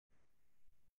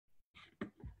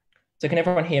So can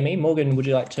everyone hear me? Morgan, would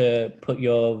you like to put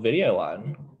your video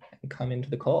on and come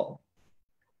into the call?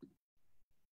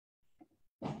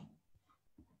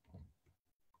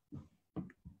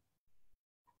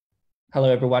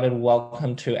 Hello, everyone, and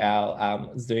welcome to our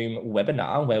Zoom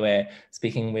webinar where we're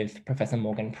speaking with Professor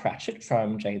Morgan Pratchett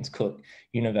from James Cook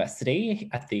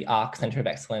University at the ARC Centre of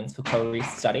Excellence for Coral Reef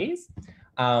Studies.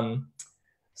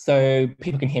 So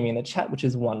people can hear me in the chat, which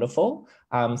is wonderful.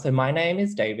 So my name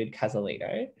is David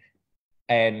Casalino,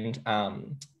 and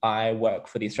I work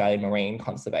for the Australian Marine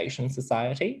Conservation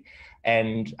Society.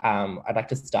 And I'd like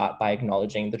to start by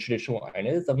acknowledging the traditional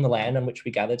owners of the land on which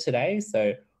we gather today.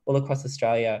 So all across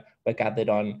Australia, we're gathered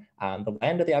on the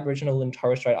land of the Aboriginal and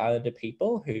Torres Strait Islander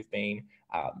people who've been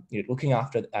looking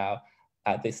after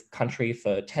this country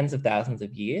for tens of thousands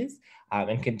of years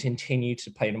and can continue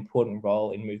to play an important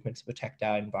role in movements to protect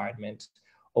our environment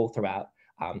all throughout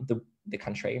the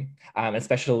country. A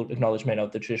special acknowledgement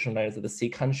of the traditional owners of the sea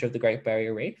country of the Great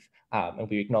Barrier Reef, and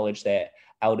we acknowledge their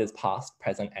elders past,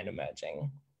 present and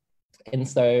emerging. And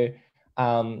so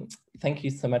thank you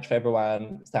so much for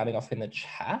everyone starting off in the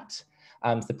chat.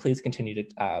 So please continue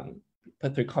to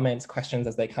put through comments, questions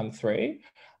as they come through.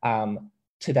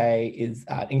 Today is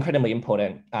an incredibly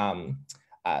important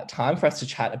time for us to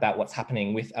chat about what's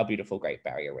happening with our beautiful Great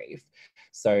Barrier Reef.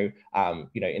 So,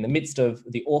 in the midst of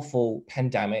the awful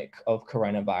pandemic of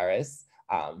coronavirus,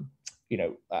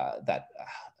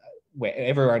 where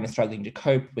everyone is struggling to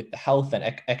cope with the health and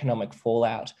economic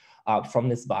fallout from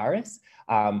this virus,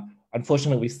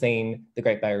 unfortunately, we've seen the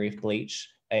Great Barrier Reef bleach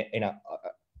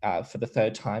for the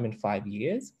third time in 5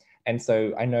 years. And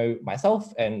so I know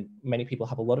myself and many people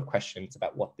have a lot of questions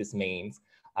about what this means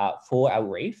for our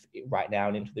reef right now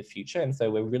and into the future. And so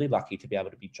we're really lucky to be able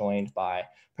to be joined by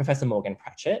Professor Morgan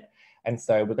Pratchett. And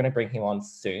so we're going to bring him on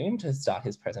soon to start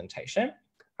his presentation.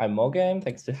 Hi, Morgan.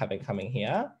 Thanks for coming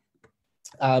here.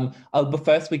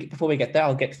 Before we get there,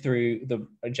 I'll get through the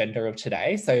agenda of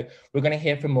today. So we're going to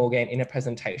hear from Morgan in a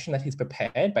presentation that he's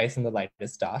prepared based on the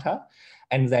latest data.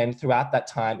 And then throughout that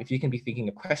time, if you can be thinking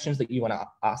of questions that you want to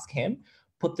ask him,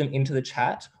 put them into the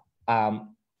chat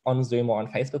on Zoom or on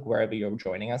Facebook, wherever you're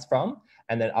joining us from.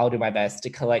 And then I'll do my best to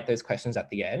collate those questions at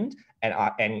the end and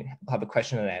have a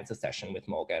question and answer session with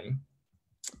Morgan.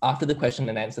 After the question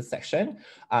and answer section,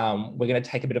 we're going to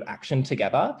take a bit of action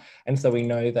together. And so we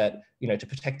know that, to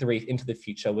protect the reef into the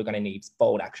future, we're going to need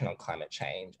bold action on climate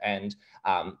change. And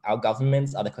our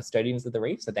governments are the custodians of the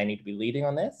reef, so they need to be leading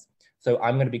on this. So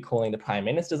I'm going to be calling the Prime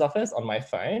Minister's office on my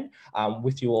phone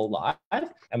with you all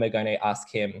live, and we're going to ask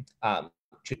him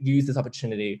to use this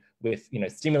opportunity with,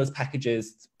 stimulus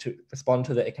packages to respond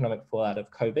to the economic fallout of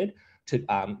COVID, to,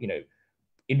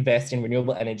 invest in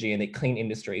renewable energy and the clean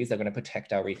industries that are going to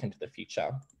protect our reef into the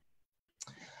future.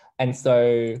 And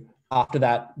so after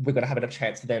that, we're going to have a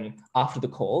chance then after the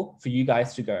call for you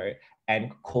guys to go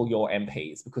and call your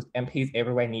MPs, because MPs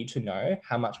everywhere need to know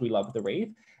how much we love the reef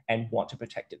and want to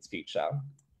protect its future.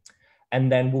 And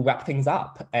then we'll wrap things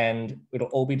up and it'll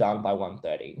all be done by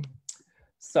 1:30.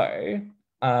 So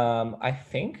I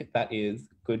think that is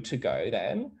good to go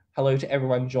then. Hello to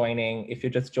everyone joining. If you're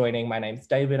just joining, my name's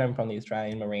David. I'm from the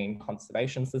Australian Marine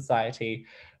Conservation Society.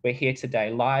 We're here today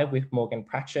live with Morgan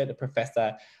Pratchett, a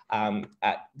professor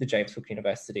at the James Cook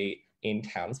University in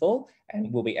Townsville,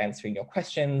 and we'll be answering your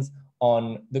questions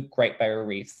on the Great Barrier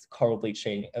Reef's coral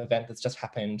bleaching event that's just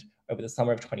happened over the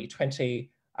summer of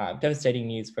 2020. Devastating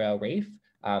news for our reef.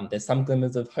 There's some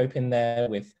glimmers of hope in there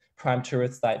with prime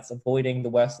tourist sites avoiding the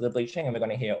worst of the bleaching, and we're going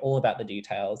to hear all about the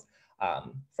details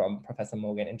from Professor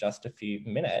Morgan in just a few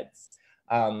minutes.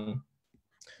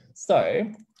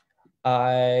 So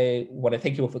I want to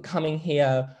thank you all for coming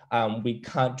here. We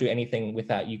can't do anything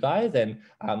without you guys, and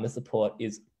the support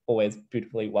is always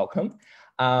beautifully welcome.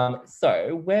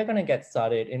 So we're going to get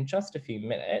started in just a few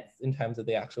minutes in terms of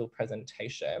the actual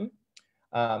presentation.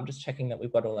 Just checking that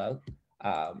we've got all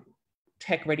our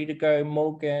tech ready to go.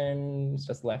 Morgan's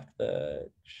just left the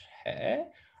chair.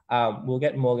 We'll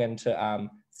get Morgan to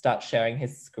start sharing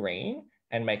his screen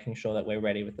and making sure that we're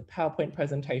ready with the PowerPoint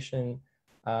presentation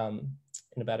in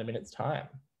about a minute's time.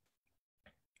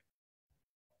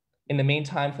 In the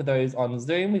meantime, for those on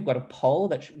Zoom, we've got a poll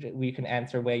that we can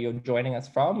answer where you're joining us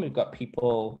from. We've got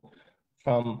people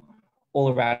from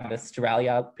all around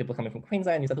Australia, people coming from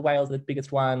Queensland, New South Wales, the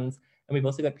biggest ones. And we've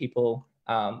also got people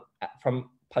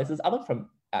from places from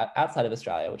outside of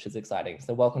Australia, which is exciting.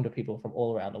 So welcome to people from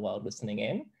all around the world listening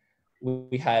in.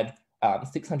 We had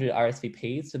 600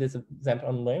 RSVPs to this event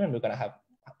on Loom, and we're going to have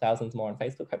thousands more on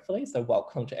Facebook, hopefully. So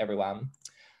welcome to everyone.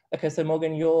 Okay, so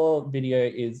Morgan, your video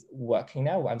is working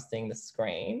now. I'm seeing the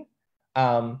screen.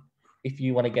 if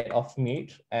you want to get off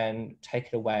mute and take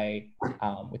it away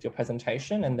with your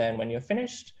presentation. And then when you're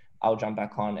finished, I'll jump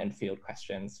back on and field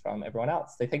questions from everyone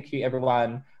else. So thank you,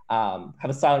 everyone. Have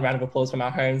a silent round of applause from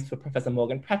our homes for Professor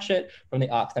Morgan Pratchett from the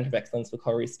Arc Centre of Excellence for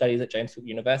Coral Reef Studies at James Cook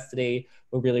University.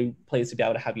 We're really pleased to be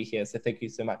able to have you here. So thank you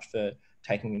so much for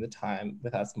taking the time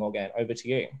with us, Morgan. Over to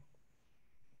you.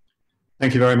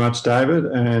 Thank you very much, David,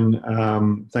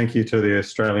 and thank you to the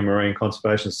Australian Marine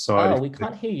Conservation Society. Oh, we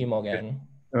can't hear you, Morgan.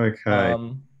 Okay.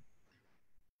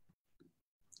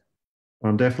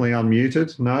 I'm definitely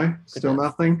unmuted. No, still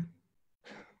nothing.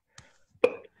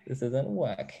 This isn't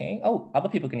working. Oh, other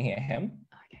people can hear him.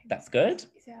 Okay. That's good.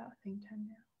 Is our thing turned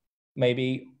down?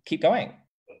 Maybe keep going.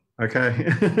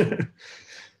 Okay.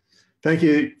 Thank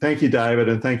you, David,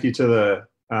 and thank you to the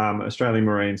Australian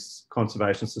Marine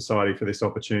Conservation Society for this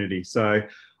opportunity. So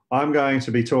I'm going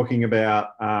to be talking about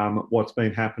what's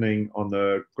been happening on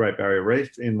the Great Barrier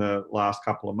Reef in the last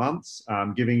couple of months,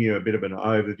 giving you a bit of an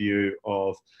overview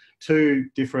of two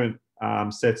different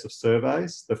sets of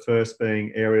surveys. The first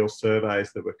being aerial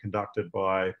surveys that were conducted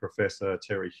by Professor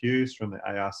Terry Hughes from the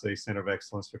ARC Centre of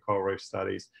Excellence for Coral Reef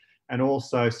Studies, and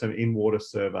also some in-water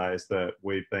surveys that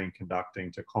we've been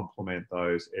conducting to complement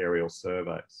those aerial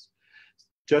surveys.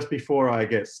 Just before I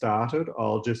get started,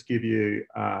 I'll just give you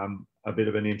a bit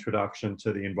of an introduction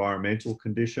to the environmental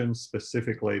conditions,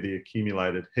 specifically the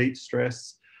accumulated heat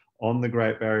stress on the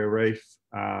Great Barrier Reef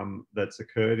that's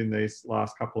occurred in these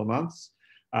last couple of months.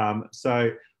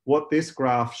 So what this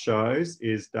graph shows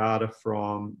is data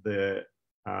from the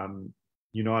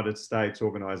United States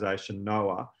organisation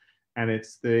NOAA, and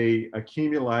it's the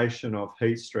accumulation of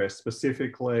heat stress,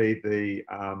 specifically the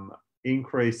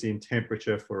increase in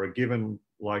temperature for a given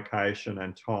location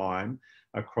and time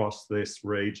across this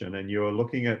region. And you're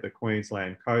looking at the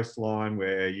Queensland coastline,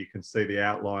 where you can see the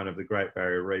outline of the Great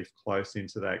Barrier Reef close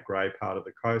into that grey part of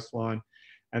the coastline.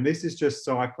 And this is just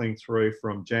cycling through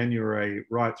from January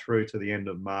right through to the end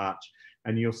of March.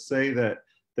 And you'll see that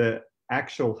the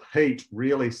actual heat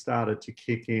really started to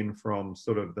kick in from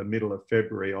sort of the middle of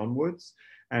February onwards.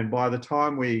 And by the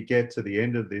time we get to the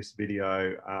end of this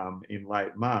video in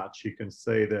late March, you can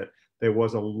see that there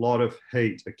was a lot of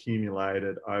heat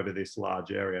accumulated over this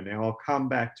large area. Now, I'll come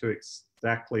back to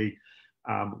exactly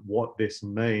what this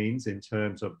means in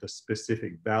terms of the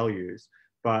specific values,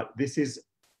 but this is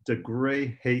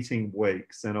degree heating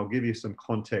weeks, and I'll give you some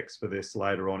context for this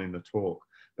later on in the talk.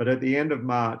 But at the end of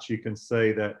March, you can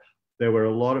see that there were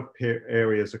a lot of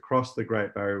areas across the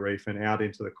Great Barrier Reef and out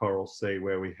into the Coral Sea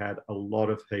where we had a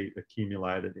lot of heat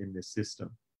accumulated in this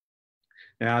system.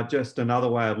 Now, just another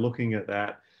way of looking at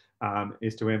that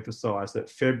is to emphasise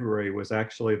that February was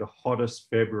actually the hottest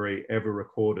February ever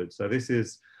recorded. So this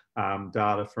is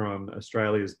data from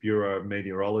Australia's Bureau of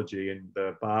Meteorology, and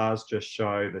the bars just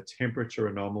show the temperature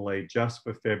anomaly just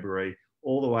for February,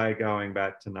 all the way going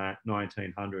back to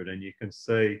 1900. And you can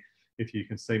see, if you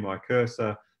can see my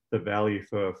cursor, the value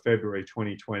for February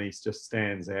 2020 just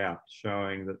stands out,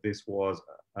 showing that this was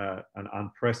an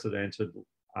unprecedented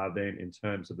event in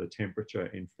terms of the temperature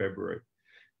in February.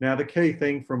 Now, the key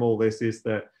thing from all this is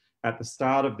that at the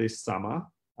start of this summer,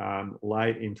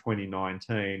 late in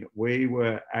 2019, we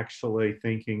were actually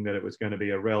thinking that it was going to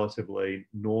be a relatively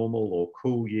normal or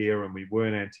cool year, and we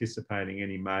weren't anticipating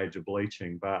any major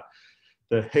bleaching. But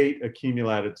the heat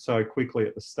accumulated so quickly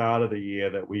at the start of the year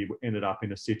that we ended up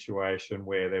in a situation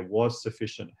where there was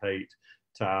sufficient heat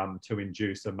to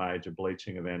induce a major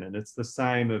bleaching event. And it's the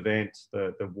same event,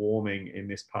 the warming in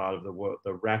this part of the world,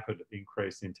 the rapid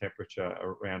increase in temperature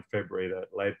around February, that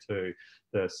led to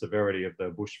the severity of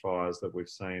the bushfires that we've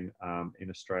seen in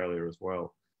Australia as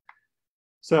well.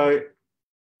 So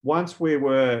once we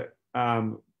were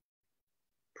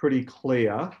pretty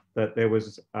clear that there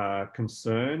was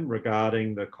concern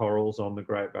regarding the corals on the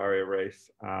Great Barrier Reef,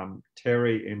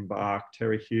 Terry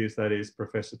Hughes, that is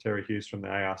Professor Terry Hughes from the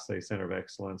ARC Centre of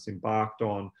Excellence, embarked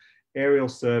on aerial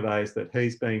surveys that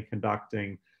he's been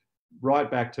conducting right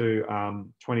back to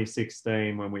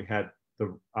 2016, when we had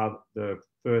the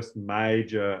first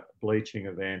major bleaching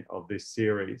event of this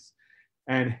series.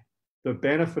 And the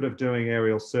benefit of doing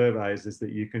aerial surveys is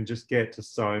that you can just get to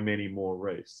so many more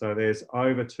reefs. So there's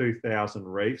over 2,000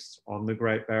 reefs on the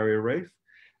Great Barrier Reef,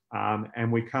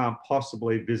 and we can't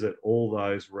possibly visit all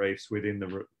those reefs within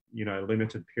the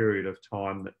limited period of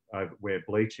time where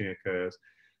bleaching occurs,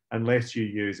 unless you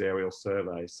use aerial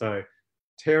surveys. So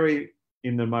Terry,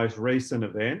 in the most recent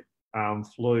event,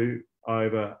 flew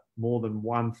over more than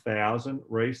 1,000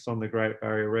 reefs on the Great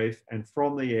Barrier Reef, and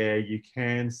from the air you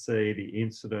can see the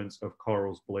incidence of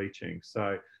corals bleaching.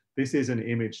 So this is an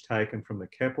image taken from the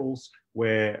Keppels,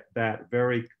 where that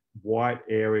very white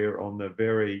area on the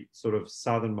very sort of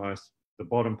southernmost, the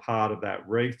bottom part of that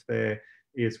reef there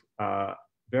is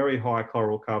very high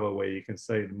coral cover where you can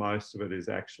see most of it is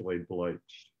actually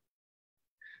bleached.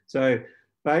 So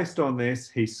based on this,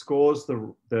 he scores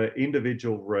the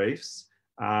individual reefs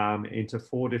into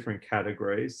 4 different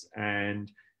categories.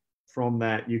 And from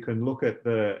that, you can look at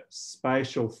the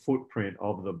spatial footprint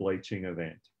of the bleaching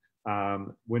event.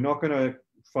 We're not going to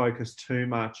focus too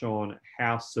much on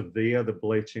how severe the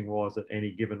bleaching was at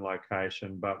any given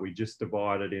location, but we just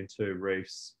divided into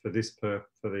reefs for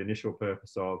the initial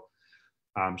purpose of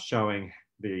showing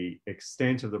the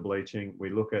extent of the bleaching. We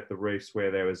look at the reefs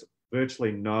where there was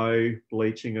virtually no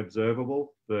bleaching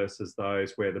observable versus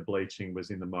those where the bleaching was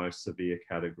in the most severe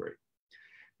category.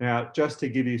 Now, just to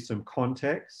give you some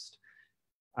context,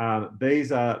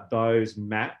 these are those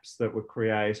maps that were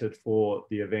created for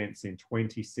the events in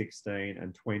 2016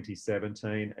 and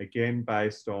 2017, again,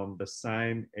 based on the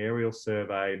same aerial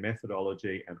survey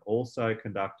methodology and also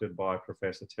conducted by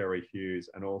Professor Terry Hughes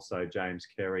and also James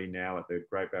Kerry, now at the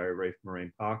Great Barrier Reef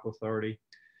Marine Park Authority.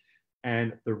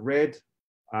 And the red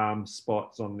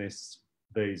spots on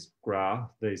these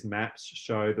maps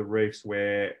show the reefs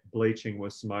where bleaching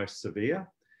was most severe,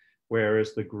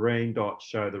 whereas the green dots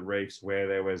show the reefs where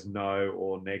there was no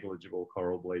or negligible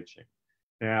coral bleaching.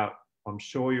 Now, I'm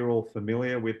sure you're all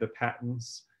familiar with the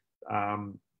patterns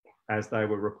as they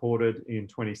were reported in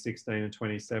 2016 and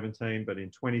 2017, but in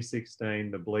 2016,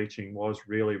 the bleaching was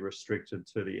really restricted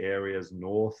to the areas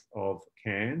north of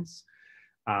Cairns.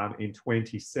 In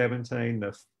 2017,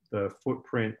 the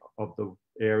footprint of the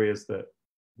areas that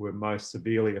were most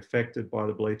severely affected by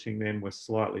the bleaching then was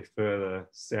slightly further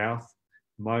south,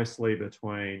 mostly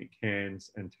between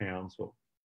Cairns and Townsville.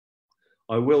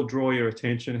 I will draw your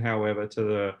attention, however, to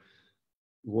the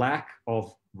lack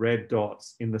of red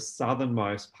dots in the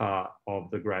southernmost part of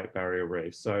the Great Barrier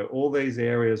Reef. So all these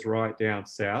areas right down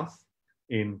south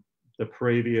in the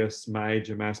previous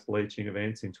major mass bleaching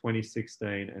events in 2016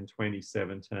 and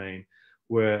 2017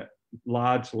 were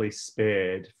largely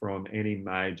spared from any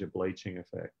major bleaching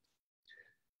effect.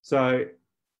 So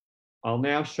I'll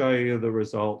now show you the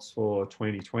results for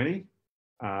 2020.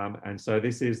 And so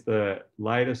this is the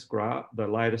latest graph, the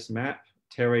latest map.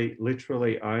 Terry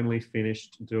literally only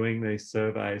finished doing these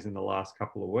surveys in the last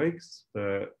couple of weeks.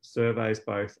 The surveys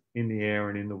both in the air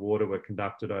and in the water were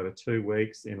conducted over 2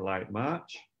 weeks in late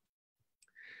March.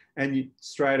 And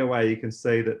straight away you can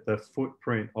see that the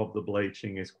footprint of the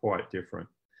bleaching is quite different.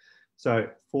 So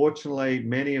fortunately,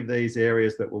 many of these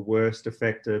areas that were worst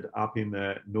affected up in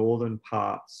the northern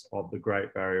parts of the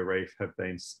Great Barrier Reef have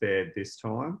been spared this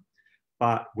time.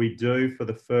 But we do, for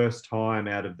the first time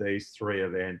out of these 3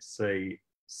 events, see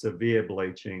severe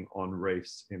bleaching on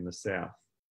reefs in the south.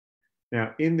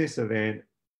 Now, in this event,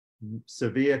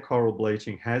 severe coral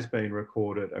bleaching has been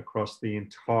recorded across the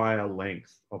entire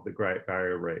length of the Great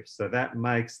Barrier Reef. So that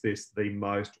makes this the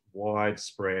most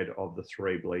widespread of the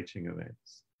 3 bleaching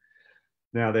events.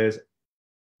 Now, there's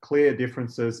clear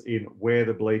differences in where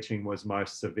the bleaching was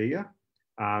most severe.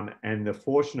 And the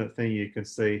fortunate thing you can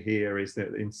see here is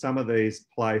that in some of these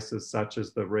places, such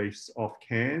as the reefs off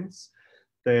Cairns,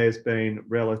 there's been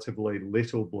relatively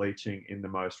little bleaching in the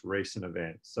most recent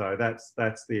event. So that's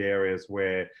the areas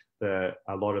where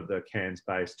a lot of the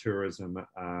Cairns-based tourism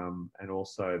and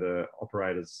also the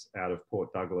operators out of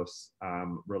Port Douglas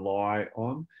rely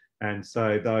on. And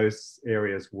so those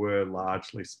areas were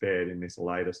largely spared in this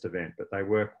latest event, but they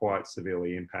were quite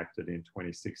severely impacted in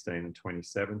 2016 and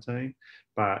 2017.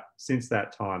 But since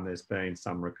that time, there's been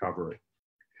some recovery.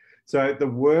 So the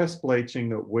worst bleaching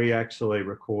that we actually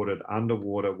recorded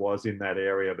underwater was in that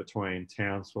area between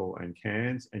Townsville and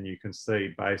Cairns. And you can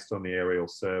see, based on the aerial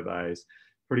surveys,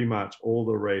 pretty much all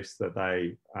the reefs that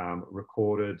they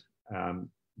recorded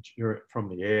from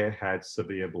the air had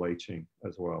severe bleaching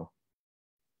as well.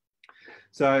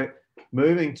 So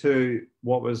moving to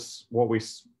what we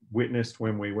witnessed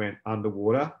when we went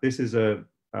underwater, this is a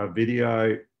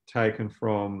video taken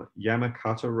from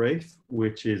Yamakutta Reef,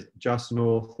 which is just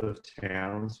north of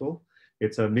Townsville.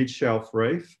 It's a mid-shelf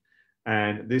reef.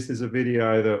 And this is a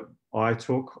video that I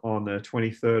took on the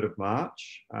 23rd of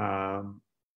March,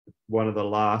 one of the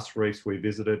last reefs we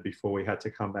visited before we had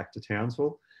to come back to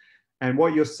Townsville. And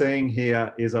what you're seeing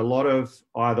here is a lot of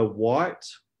either white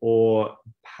or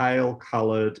pale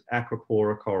coloured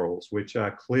acropora corals, which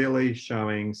are clearly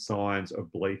showing signs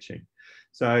of bleaching.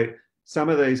 So some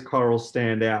of these corals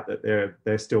stand out that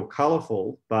they're still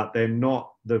colourful, but they're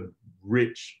not the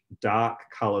rich, dark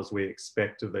colours we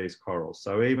expect of these corals.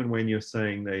 So even when you're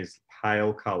seeing these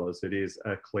pale colours, it is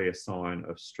a clear sign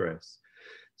of stress.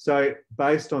 So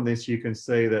based on this, you can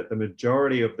see that the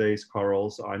majority of these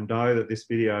corals, I know that this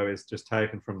video is just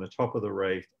taken from the top of the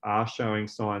reef, are showing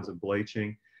signs of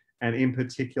bleaching. And in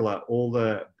particular, all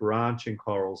the branching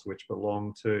corals, which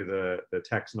belong to the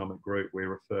taxonomic group we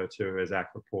refer to as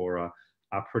Acropora,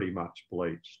 are pretty much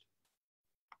bleached.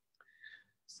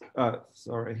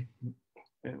 Sorry.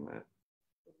 Oh,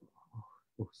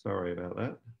 sorry about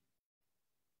that.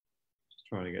 Just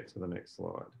trying to get to the next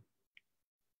slide.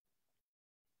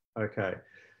 Okay,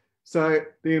 so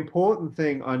the important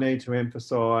thing I need to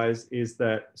emphasize is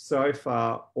that so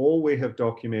far, all we have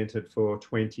documented for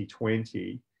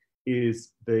 2020 is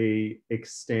the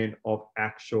extent of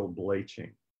actual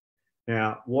bleaching.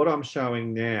 Now, what I'm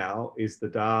showing now is the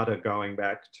data going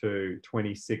back to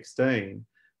 2016,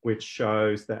 which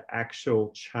shows the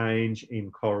actual change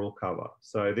in coral cover.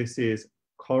 So this is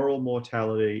coral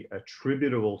mortality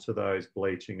attributable to those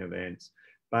bleaching events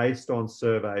based on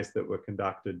surveys that were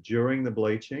conducted during the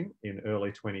bleaching in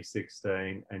early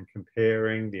 2016 and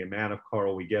comparing the amount of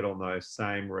coral we get on those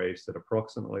same reefs at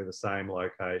approximately the same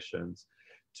locations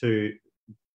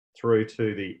through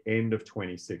to the end of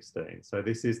 2016. So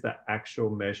this is the actual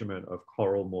measurement of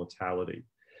coral mortality.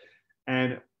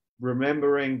 And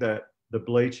remembering that the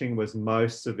bleaching was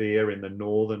most severe in the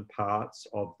northern parts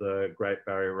of the Great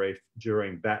Barrier Reef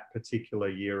during that particular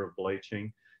year of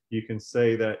bleaching, you can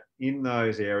see that in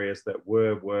those areas that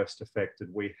were worst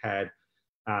affected, we had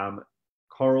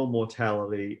coral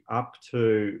mortality up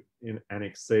to and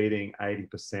exceeding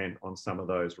 80% on some of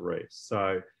those reefs.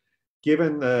 So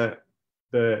given the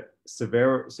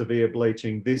severe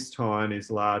bleaching this time is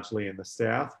largely in the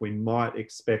south, we might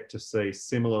expect to see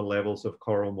similar levels of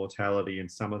coral mortality in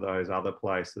some of those other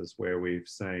places where we've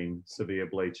seen severe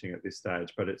bleaching at this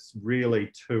stage, but it's really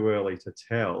too early to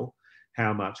tell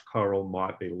how much coral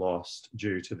might be lost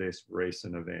due to this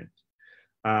recent event.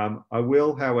 I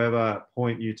will, however,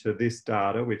 point you to this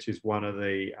data, which is one of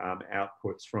the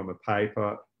outputs from a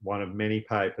paper, one of many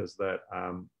papers that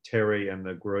Terry and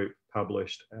the group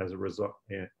published as a result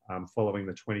following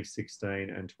the 2016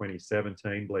 and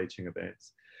 2017 bleaching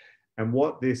events. And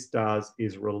what this does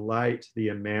is relate the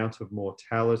amount of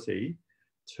mortality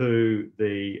to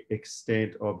the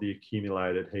extent of the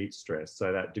accumulated heat stress,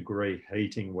 so that degree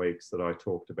heating weeks that I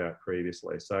talked about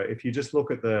previously. So if you just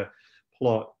look at the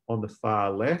plot on the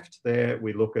far left there,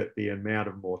 we look at the amount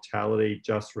of mortality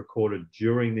just recorded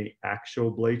during the actual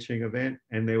bleaching event,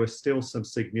 and there was still some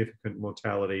significant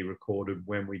mortality recorded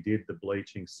when we did the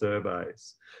bleaching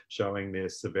surveys showing the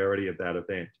severity of that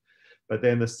event. But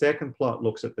then the second plot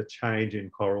looks at the change in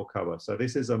coral cover. So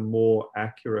this is a more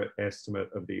accurate estimate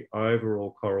of the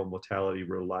overall coral mortality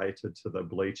related to the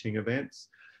bleaching events.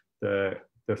 The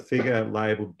figure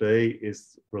labelled B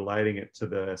is relating it to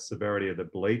the severity of the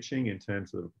bleaching in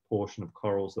terms of the proportion of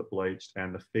corals that bleached,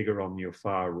 and the figure on your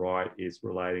far right is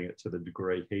relating it to the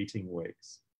degree heating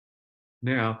weeks.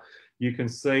 Now, you can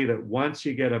see that once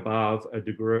you get above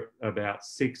about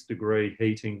 6 degree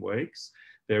heating weeks,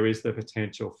 there is the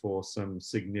potential for some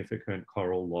significant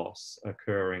coral loss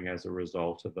occurring as a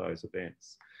result of those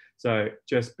events. So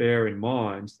just bear in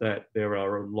mind that there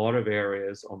are a lot of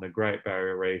areas on the Great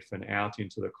Barrier Reef and out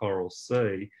into the Coral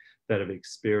Sea that have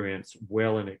experienced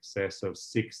well in excess of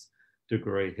 6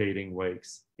 degree heating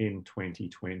weeks in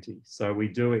 2020. So we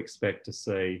do expect to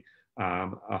see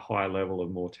a high level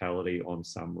of mortality on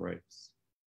some reefs.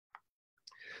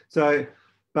 So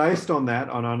based on that,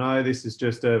 and I know this is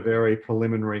just a very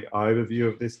preliminary overview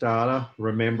of this data,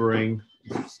 remembering,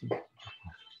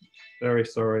 very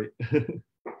sorry,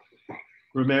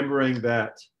 remembering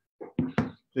that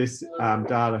this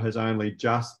data has only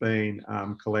just been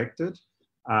collected,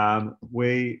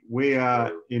 we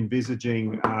are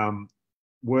envisaging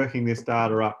working this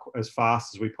data up as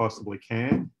fast as we possibly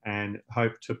can and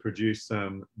hope to produce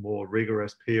some more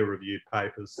rigorous peer-reviewed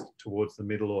papers towards the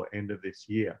middle or end of this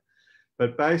year.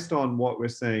 But based on what we're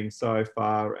seeing so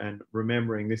far, and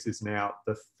remembering this is now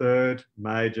the 3rd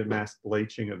major mass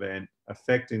bleaching event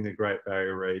affecting the Great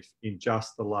Barrier Reef in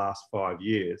just the last 5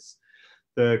 years,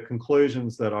 the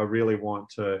conclusions that I really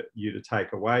want you to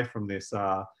take away from this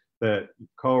are that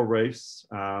coral reefs,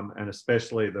 and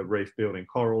especially the reef-building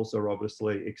corals, are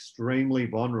obviously extremely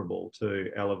vulnerable to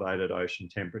elevated ocean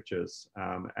temperatures,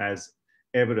 as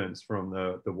evidenced from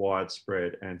the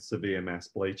widespread and severe mass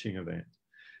bleaching event.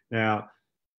 Now,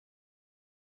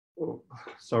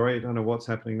 sorry, I don't know what's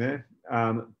happening there.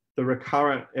 The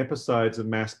recurrent episodes of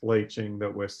mass bleaching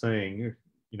that we're seeing,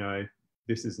 you know,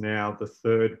 this is now the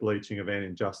third bleaching event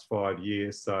in just 5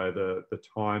 years. So the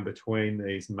time between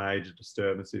these major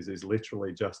disturbances is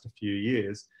literally just a few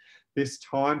years. This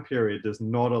time period does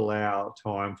not allow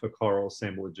time for coral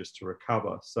assemblages to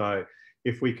recover. So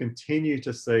if we continue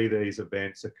to see these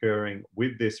events occurring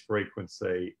with this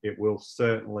frequency, it will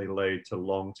certainly lead to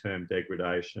long-term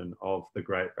degradation of the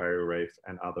Great Barrier Reef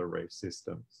and other reef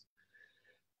systems.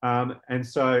 And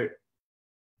so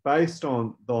based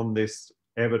on this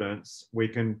evidence, we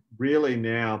can really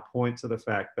now point to the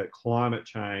fact that climate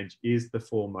change is the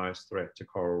foremost threat to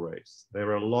coral reefs. There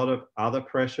are a lot of other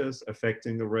pressures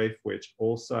affecting the reef, which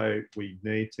also we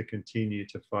need to continue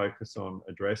to focus on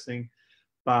addressing.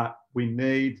 But we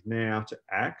need now to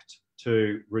act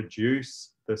to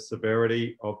reduce the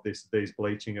severity of these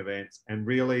bleaching events. And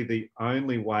really the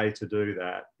only way to do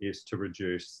that is to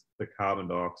reduce the carbon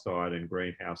dioxide and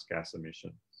greenhouse gas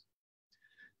emissions.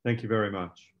 Thank you very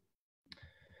much.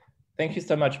 Thank you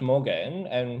so much, Morgan,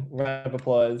 and round of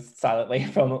applause silently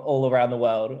from all around the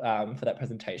world for that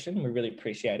presentation. We really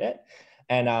appreciate it,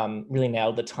 and really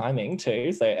nailed the timing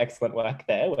too. So excellent work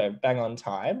there. We're bang on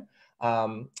time.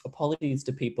 Apologies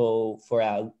to people for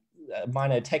our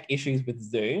minor tech issues with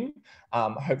Zoom.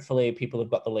 Hopefully people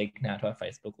have got the link now to our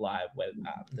Facebook Live where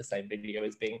the same video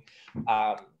is being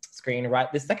screened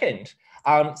right this second.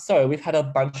 So we've had a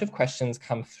bunch of questions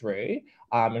come through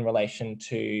in relation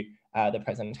to the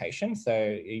presentation. So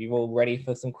are you all ready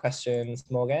for some questions,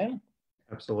 Morgan?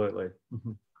 Absolutely.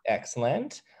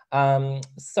 Excellent.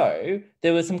 So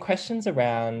there were some questions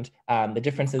around the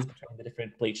differences between the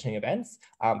different bleaching events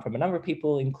from a number of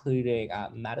people, including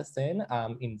Madison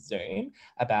in Zoom,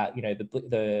 about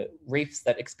the reefs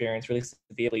that experienced really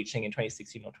severe bleaching in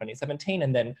 2016 or 2017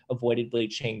 and then avoided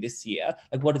bleaching this year.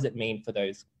 Like, what does it mean for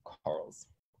those corals?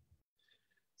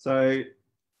 So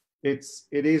it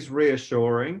is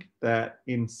reassuring that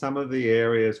in some of the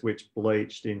areas which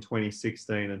bleached in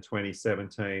 2016 and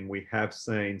 2017, we have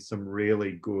seen some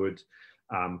really good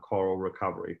coral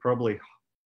recovery, probably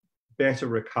better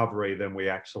recovery than we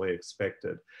actually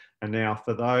expected. And now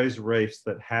for those reefs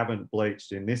that haven't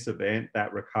bleached in this event,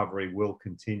 that recovery will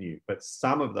continue. But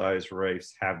some of those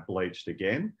reefs have bleached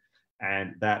again,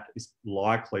 and that is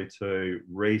likely to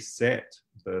reset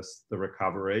the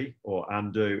recovery or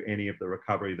undo any of the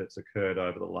recovery that's occurred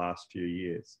over the last few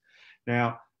years.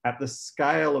 Now, at the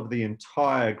scale of the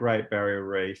entire Great Barrier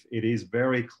Reef, it is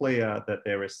very clear that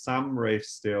there are some reefs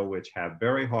still which have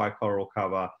very high coral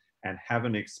cover and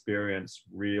haven't experienced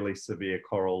really severe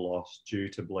coral loss due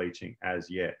to bleaching as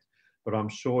yet. But I'm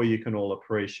sure you can all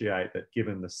appreciate that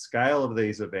given the scale of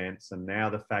these events and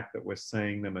now the fact that we're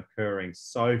seeing them occurring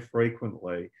so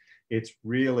frequently, it's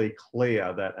really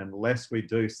clear that unless we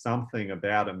do something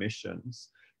about emissions,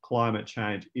 climate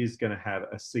change is going to have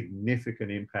a significant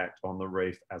impact on the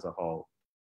reef as a whole.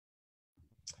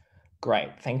 Great,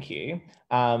 thank you.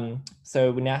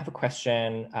 So we now have a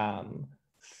question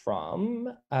from,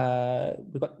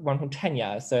 we've got one from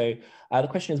Tanya. So the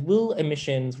question is, will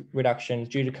emissions reductions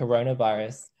due to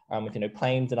coronavirus with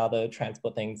planes and other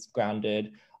transport things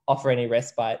grounded offer any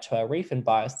respite to our reef and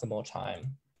buy us some more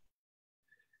time?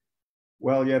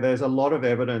 Well, yeah, there's a lot of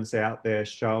evidence out there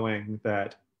showing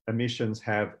that emissions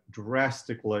have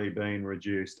drastically been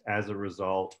reduced as a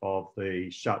result of the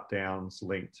shutdowns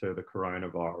linked to the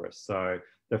coronavirus. So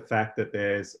the fact that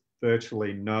there's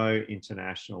virtually no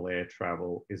international air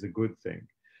travel is a good thing.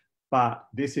 But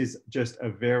this is just a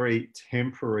very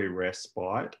temporary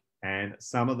respite, and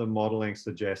some of the modelling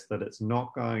suggests that it's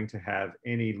not going to have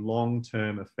any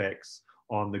long-term effects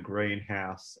on the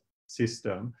greenhouse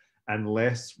system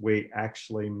unless we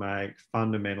actually make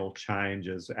fundamental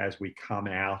changes as we come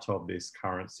out of this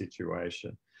current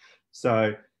situation.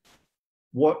 So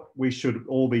what we should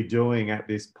all be doing at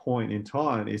this point in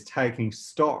time is taking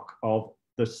stock of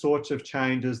the sorts of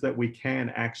changes that we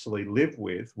can actually live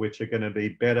with, which are going to be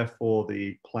better for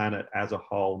the planet as a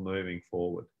whole moving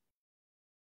forward.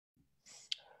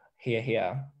 Hear,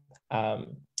 hear.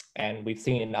 And we've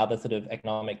seen in other sort of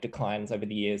economic declines over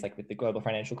the years, like with the global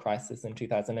financial crisis in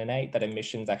 2008, that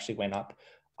emissions actually went up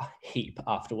a heap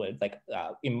afterwards, like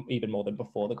even more than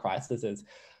before the crisis, as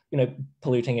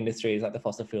polluting industries like the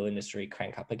fossil fuel industry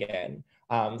crank up again.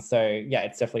 So yeah,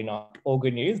 it's definitely not all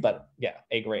good news, but yeah,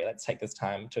 I agree. Let's take this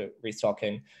time to restock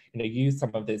and use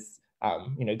some of this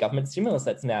government stimulus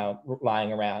that's now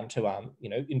lying around to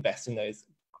invest in those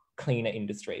cleaner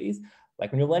industries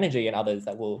like renewable energy and others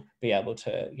that will be able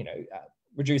to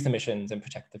reduce emissions and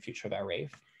protect the future of our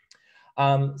reef.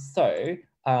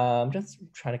 Just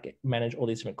trying to manage all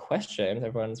these different questions.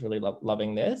 Everyone's really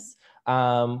loving this.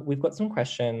 We've got some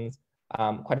questions,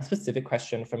 quite a specific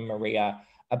question from Maria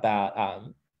about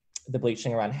the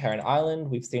bleaching around Heron Island.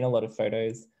 We've seen a lot of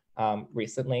photos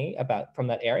recently from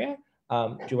that area.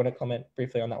 Do you want to comment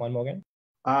briefly on that one, Morgan?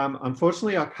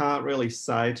 Unfortunately, I can't really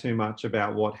say too much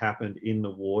about what happened in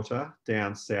the water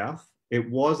down south. It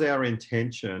was our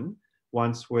intention,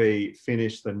 once we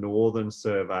finished the northern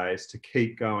surveys, to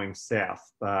keep going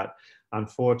south, but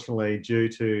unfortunately, due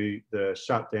to the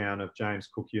shutdown of James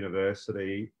Cook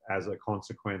University as a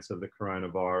consequence of the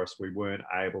coronavirus, we weren't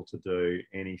able to do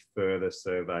any further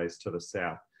surveys to the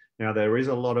south. Now, there is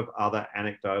a lot of other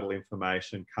anecdotal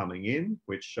information coming in,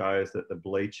 which shows that the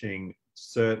bleaching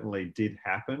certainly did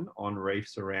happen on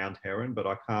reefs around Heron, but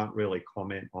I can't really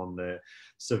comment on the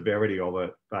severity of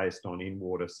it based on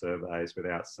in-water surveys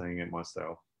without seeing it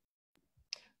myself.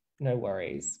 No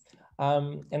worries.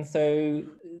 And so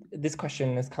this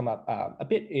question has come up a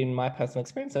bit in my personal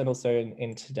experience and also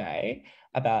in today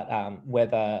about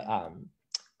whether,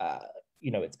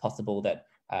 it's possible that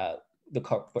the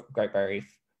Great Barrier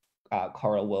Reef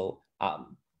coral will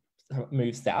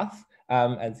move south.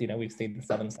 As you know, we've seen the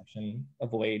southern section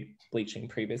avoid bleaching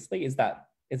previously. Is there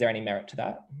any merit to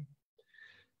that?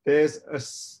 There's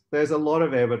a lot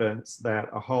of evidence that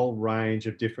a whole range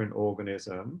of different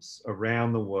organisms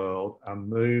around the world are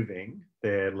moving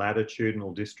their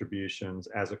latitudinal distributions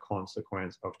as a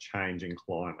consequence of changing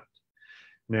climate.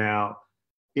 Now,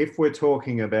 if we're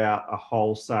talking about a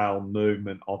wholesale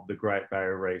movement of the Great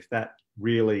Barrier Reef, that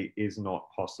really is not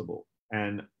possible.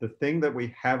 And the thing that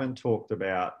we haven't talked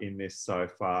about in this so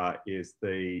far is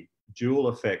the dual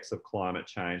effects of climate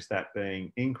change, that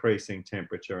being increasing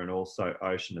temperature and also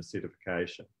ocean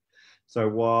acidification. So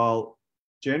while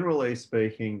generally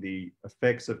speaking, the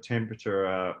effects of temperature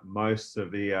are most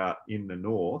severe in the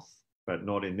north, but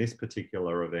not in this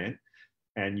particular event,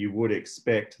 and you would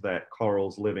expect that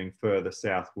corals living further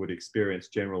south would experience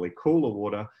generally cooler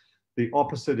water, the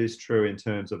opposite is true in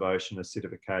terms of ocean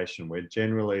acidification, where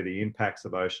generally the impacts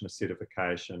of ocean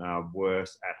acidification are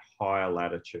worse at higher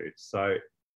latitudes. So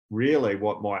really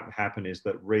what might happen is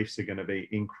that reefs are going to be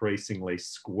increasingly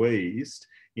squeezed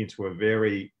into a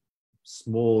very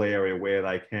small area where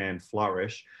they can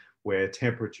flourish, where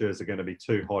temperatures are going to be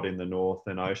too hot in the north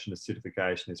and ocean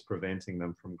acidification is preventing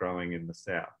them from growing in the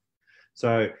south.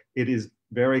 So it is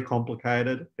very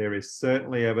complicated. There is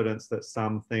certainly evidence that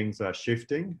some things are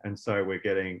shifting, and so we're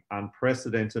getting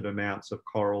unprecedented amounts of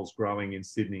corals growing in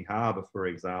Sydney Harbour, for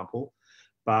example.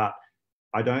 But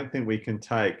I don't think we can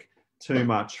take too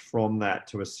much from that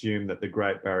to assume that the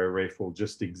Great Barrier Reef will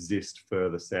just exist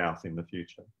further south in the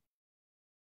future.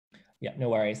 Yeah, no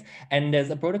worries. And there's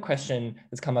a broader question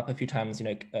that's come up a few times.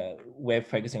 We're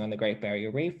focusing on the Great Barrier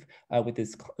Reef with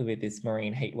this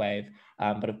marine heat wave,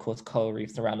 but of course, coral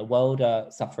reefs around the world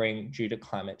are suffering due to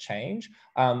climate change.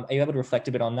 Are you able to reflect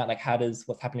a bit on that? Like, how does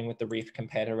what's happening with the reef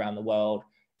compared to around the world?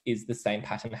 Is the same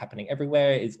pattern happening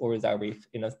everywhere? Or is our reef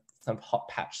in some hot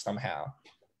patch somehow?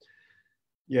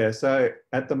 Yeah. So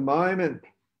at the moment,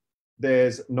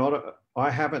 I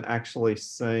haven't actually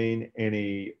seen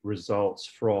any results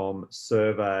from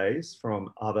surveys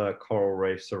from other coral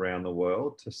reefs around the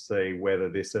world to see whether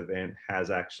this event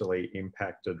has actually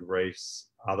impacted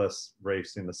other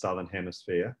reefs in the Southern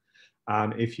Hemisphere.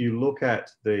 If you look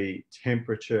at the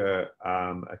temperature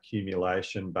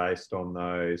accumulation based on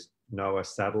those NOAA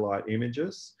satellite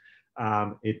images,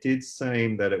 it did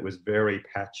seem that it was very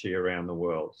patchy around the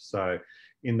world. So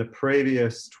in the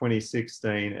previous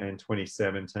 2016 and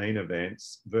 2017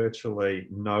 events, virtually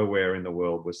nowhere in the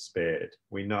world was spared.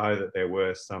 We know that there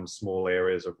were some small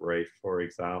areas of reef, for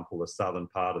example, the southern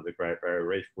part of the Great Barrier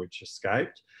Reef, which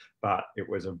escaped, but it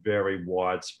was a very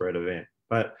widespread event.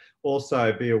 But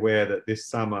also be aware that this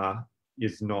summer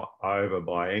is not over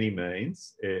by any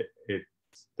means. It's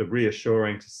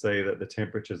reassuring to see that the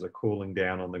temperatures are cooling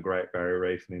down on the Great Barrier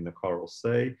Reef and in the Coral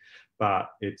Sea,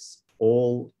 but it's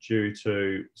all due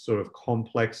to sort of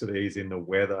complexities in the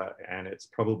weather, and it's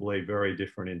probably very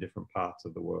different in different parts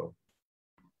of the world.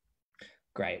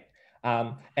 Great.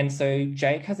 And so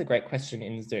Jake has a great question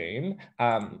in Zoom,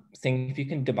 seeing if you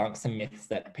can debunk some myths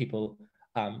that people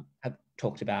have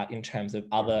talked about in terms of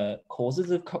other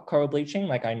causes of coral bleaching.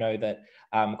 Like, I know that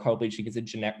coral bleaching is a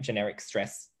generic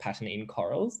stress pattern in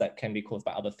corals that can be caused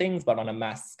by other things, but on a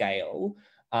mass scale,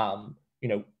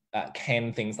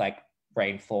 can things like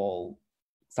rainfall,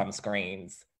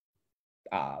 sunscreens,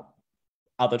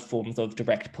 other forms of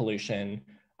direct pollution,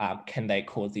 can they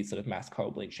cause these sort of mass coral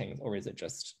bleachings, or is it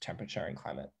just temperature and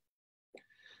climate?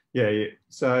 Yeah,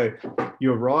 so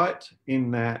you're right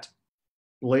in that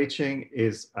bleaching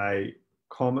is a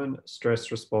common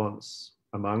stress response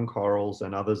among corals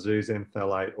and other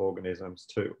zooxanthellate organisms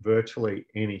to virtually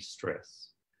any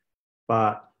stress.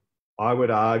 But I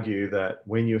would argue that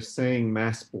when you're seeing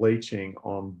mass bleaching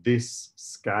on this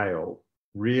scale,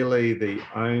 really the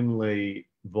only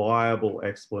viable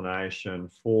explanation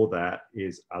for that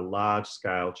is a large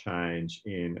scale change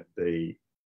in the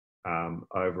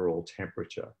overall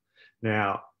temperature.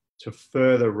 Now, to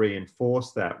further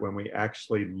reinforce that, when we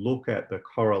actually look at the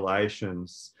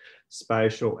correlations,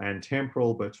 spatial and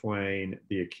temporal, between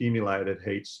the accumulated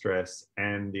heat stress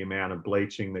and the amount of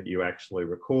bleaching that you actually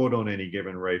record on any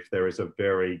given reef, there is a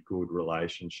very good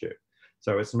relationship.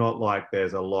 So it's not like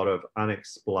there's a lot of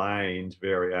unexplained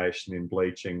variation in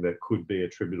bleaching that could be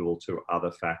attributable to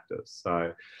other factors.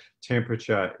 So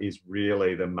temperature is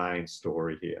really the main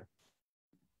story here.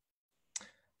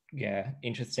 Yeah,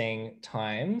 interesting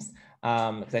times.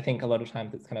 Because I think a lot of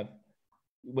times it's kind of,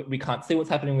 we can't see what's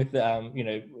happening with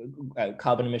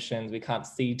carbon emissions. We can't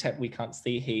see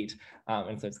heat,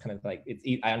 and so it's kind of like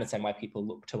I understand why people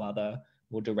look to other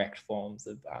more direct forms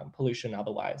of pollution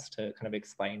otherwise to kind of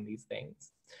explain these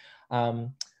things.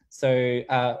 So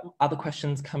other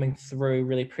questions coming through,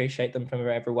 really appreciate them from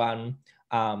everyone.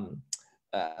 Kind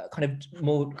of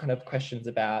more kind of questions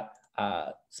about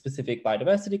specific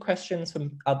biodiversity questions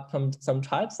from some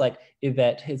types. Like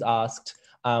Yvette has asked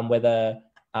whether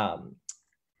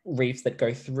reefs that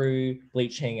go through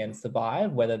bleaching and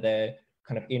survive, whether they're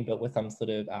kind of inbuilt with some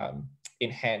sort of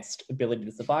enhanced ability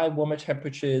to survive warmer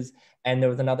temperatures. And there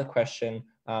was another question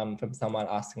from someone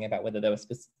asking about whether there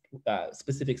were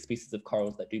specific species of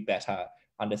corals that do better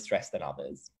under stress than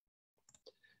others.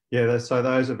 Yeah, so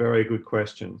those are very good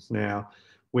questions. Now,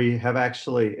 we have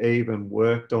actually even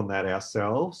worked on that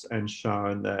ourselves and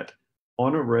shown that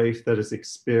on a reef that has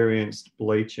experienced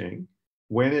bleaching,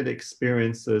 when it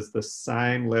experiences the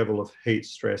same level of heat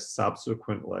stress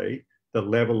subsequently, the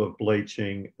level of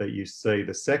bleaching that you see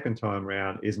the second time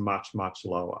round is much, much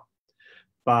lower.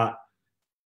 But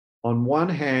on one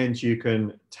hand, you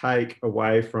can take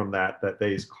away from that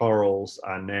these corals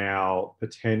are now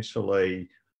potentially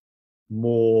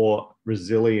more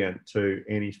resilient to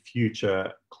any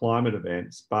future climate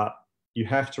events. But you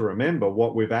have to remember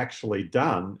what we've actually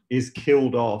done is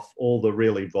killed off all the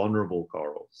really vulnerable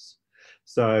corals.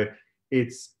 So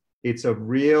it's a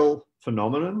real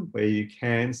phenomenon where you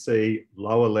can see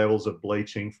lower levels of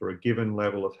bleaching for a given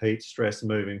level of heat stress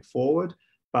moving forward.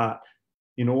 But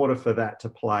in order for that to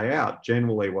play out,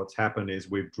 generally what's happened is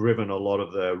we've driven a lot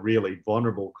of the really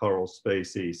vulnerable coral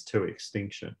species to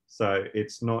extinction. So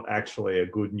it's not actually a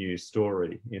good news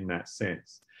story in that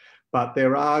sense. But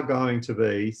there are going to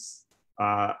be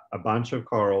a bunch of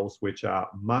corals which are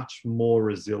much more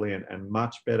resilient and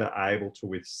much better able to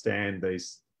withstand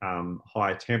these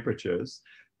high temperatures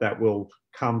that will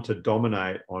come to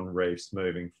dominate on reefs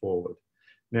moving forward.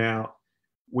 Now,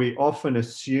 we often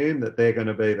assume that they're going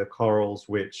to be the corals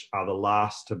which are the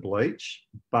last to bleach,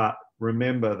 but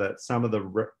remember that some of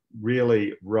the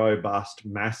really robust,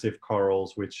 massive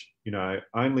corals, which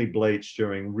only bleach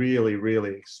during really,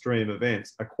 really extreme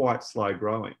events, are quite slow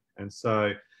growing. And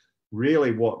so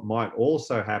really what might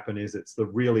also happen is it's the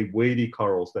really weedy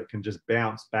corals that can just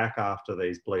bounce back after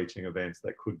these bleaching events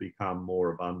that could become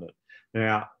more abundant.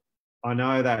 Now, I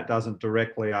know that doesn't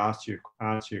directly answer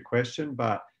your question,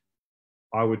 but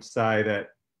I would say that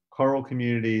coral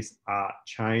communities are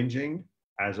changing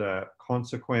as a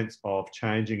consequence of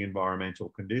changing environmental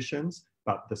conditions,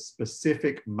 but the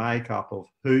specific makeup of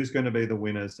who's going to be the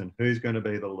winners and who's going to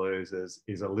be the losers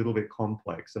is a little bit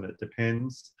complex, and it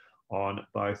depends on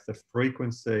both the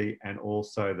frequency and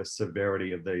also the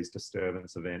severity of these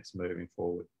disturbance events moving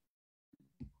forward.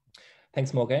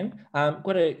 Thanks, Morgan.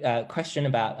 Got a question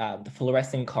about the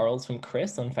fluorescing corals from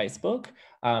Chris on Facebook,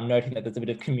 noting that there's a bit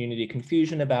of community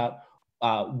confusion about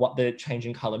what the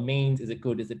changing color means. Is it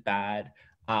good? Is it bad?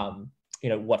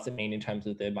 What's it mean in terms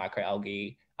of the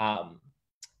microalgae?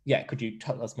 Could you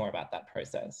tell us more about that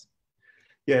process?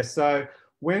 Yeah, so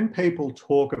when people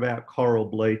talk about coral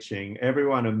bleaching,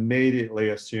 everyone immediately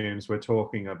assumes we're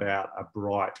talking about a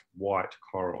bright white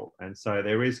coral. And so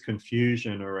there is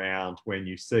confusion around when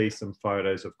you see some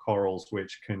photos of corals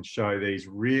which can show these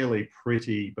really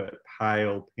pretty but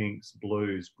pale pinks,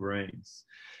 blues, greens.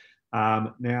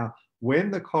 Now, when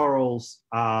the corals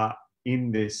are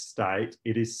in this state,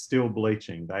 it is still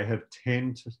bleaching. They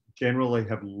tend to generally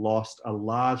have lost a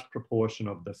large proportion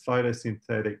of the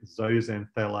photosynthetic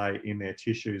zooxanthellae in their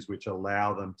tissues, which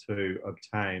allow them to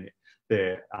obtain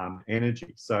their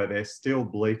energy. So they're still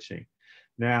bleaching.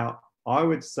 Now, I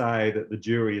would say that the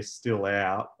jury is still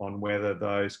out on whether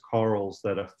those corals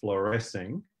that are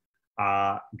fluorescing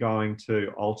are going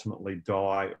to ultimately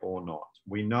die or not.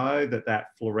 We know that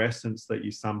fluorescence that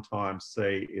you sometimes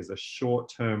see is a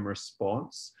short-term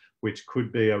response which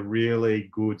could be a really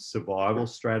good survival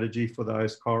strategy for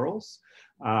those corals.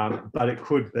 But it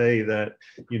could be that,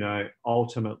 you know,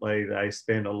 ultimately they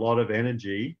spend a lot of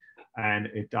energy and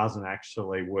it doesn't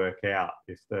actually work out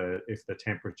if the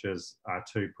temperatures are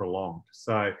too prolonged.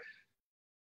 So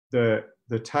the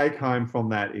take home from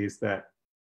that is that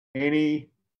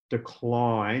any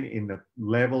decline in the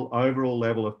overall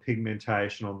level of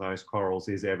pigmentation on those corals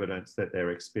is evidence that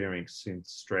they're experiencing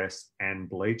stress and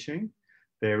bleaching.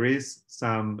 There is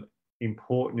some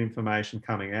important information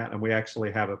coming out, and we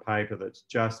actually have a paper that's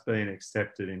just been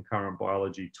accepted in Current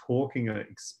Biology talking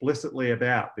explicitly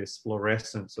about this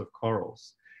fluorescence of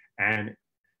corals. And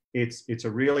it's a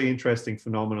really interesting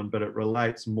phenomenon, but it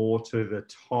relates more to the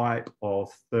type of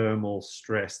thermal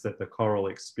stress that the coral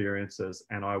experiences.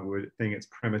 And I would think it's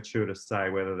premature to say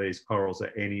whether these corals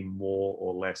are any more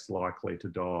or less likely to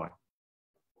die.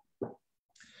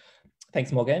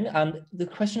 Thanks, Morgan. The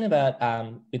question about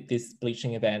with this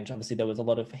bleaching event, obviously there was a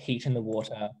lot of heat in the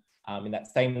water in that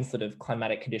same sort of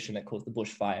climatic condition that caused the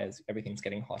bushfires. Everything's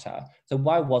getting hotter. So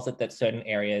why was it that certain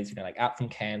areas, you know, like out from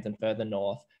Cairns and further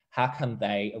north, how come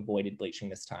they avoided bleaching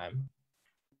this time?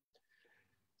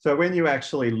 So when you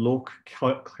actually look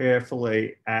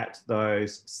carefully at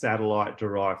those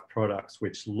satellite-derived products,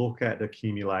 which look at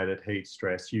accumulated heat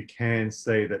stress, you can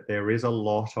see that there is a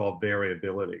lot of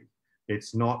variability.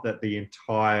 It's not that the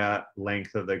entire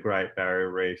length of the Great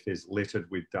Barrier Reef is littered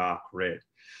with dark red.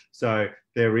 So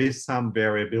there is some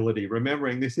variability.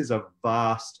 Remembering this is a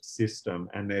vast system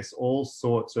and there's all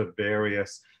sorts of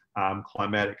various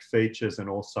climatic features and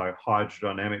also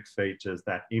hydrodynamic features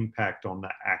that impact on the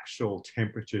actual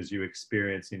temperatures you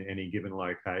experience in any given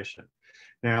location.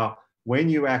 Now, when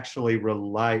you actually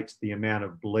relate the amount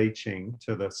of bleaching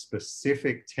to the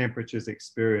specific temperatures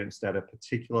experienced at a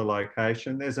particular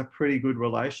location, there's a pretty good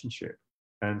relationship.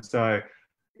 And so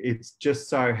it just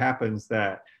so happens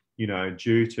that, you know,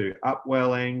 due to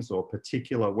upwellings or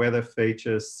particular weather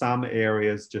features, some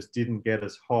areas just didn't get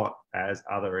as hot as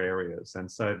other areas.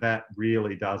 And so that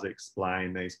really does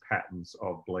explain these patterns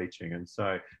of bleaching. And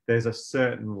so there's a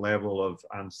certain level of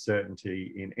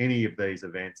uncertainty in any of these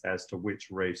events as to which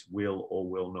reefs will or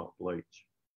will not bleach.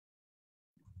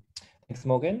 Thanks,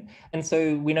 Morgan. And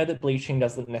so we know that bleaching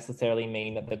doesn't necessarily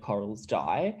mean that the corals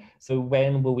die. So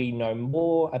when will we know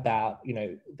more about, you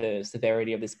know, the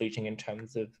severity of this bleaching in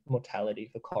terms of mortality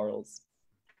for corals?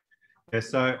 Yeah,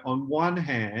 so on one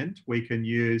hand, we can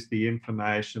use the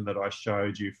information that I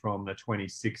showed you from the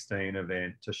 2016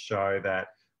 event to show that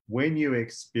when you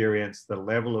experience the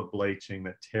level of bleaching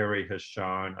that Terry has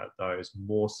shown at those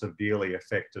more severely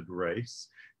affected reefs,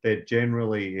 there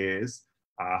generally is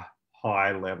a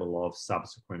high level of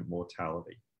subsequent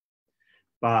mortality.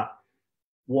 But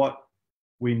what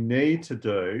we need to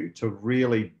do to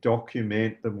really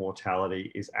document the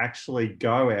mortality is actually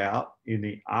go out in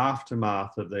the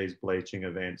aftermath of these bleaching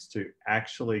events to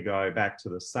actually go back to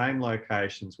the same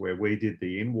locations where we did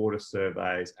the in-water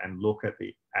surveys and look at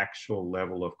the actual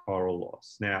level of coral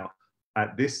loss. Now,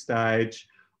 at this stage,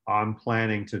 I'm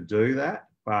planning to do that,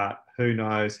 but who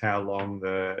knows how long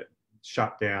the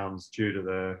shutdowns due to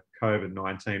the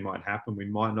COVID-19 might happen. We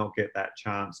might not get that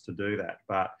chance to do that,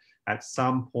 but at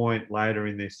some point later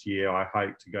in this year, I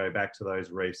hope to go back to those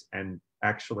reefs and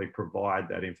actually provide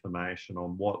that information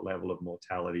on what level of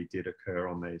mortality did occur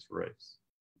on these reefs.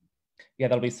 Yeah,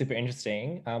 that'll be super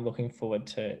interesting. I'm looking forward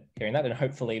to hearing that, and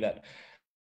hopefully that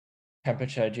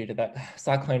temperature due to that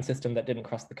cyclone system that didn't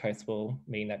cross the coast will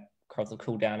mean that corals will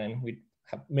cool down and we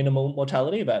have minimal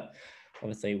mortality, but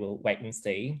obviously we'll wait and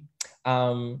see.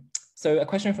 So a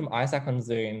question from Isaac on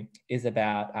Zoom is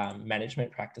about management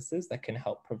practices that can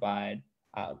help provide,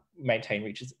 maintain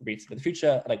reefs for the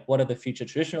future. Like, what are the future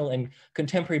traditional and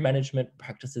contemporary management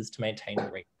practices to maintain the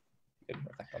reef? You can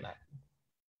reflect on that.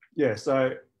 Yeah,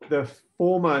 so the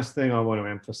foremost thing I want to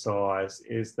emphasize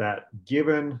is that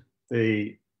given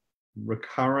the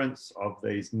recurrence of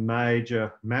these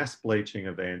major mass bleaching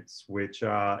events, which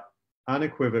are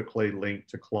unequivocally linked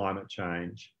to climate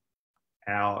change,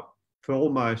 our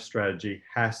foremost strategy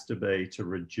has to be to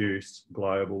reduce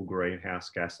global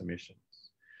greenhouse gas emissions.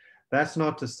 That's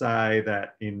not to say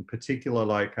that in particular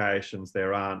locations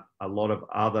there aren't a lot of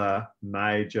other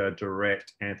major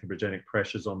direct anthropogenic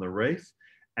pressures on the reef,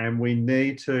 and we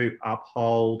need to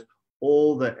uphold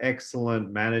all the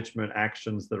excellent management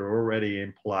actions that are already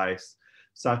in place,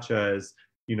 such as,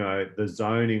 you know, the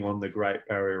zoning on the Great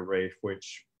Barrier Reef,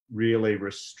 which really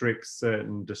restricts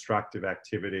certain destructive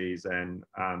activities and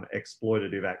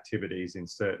exploitative activities in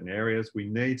certain areas. We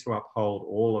need to uphold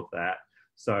all of that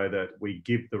so that we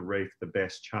give the reef the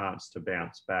best chance to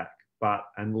bounce back. But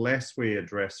unless we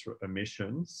address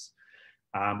emissions,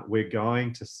 we're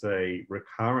going to see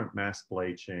recurrent mass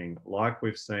bleaching like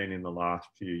we've seen in the last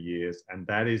few years, and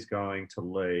that is going to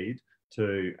lead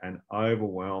to an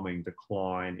overwhelming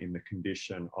decline in the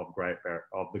condition of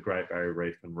the Great Barrier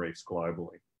Reef and reefs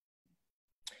globally.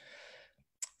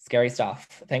 Scary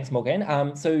stuff. Thanks,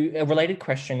 Morgan. So a related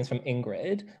question is from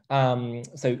Ingrid.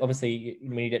 So obviously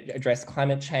we need to address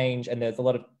climate change, and there's a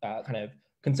lot of kind of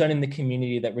concern in the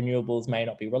community that renewables may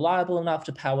not be reliable enough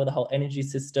to power the whole energy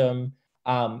system.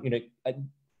 Obviously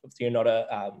you're not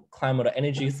a climate or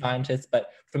energy scientist,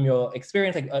 but from your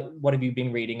experience, like, what have you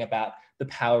been reading about the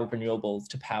power of renewables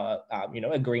to power,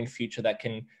 a green future that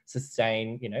can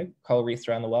sustain, coral reefs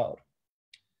around the world?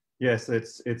 Yes,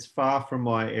 it's far from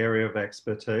my area of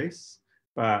expertise,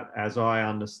 but as I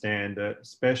understand it,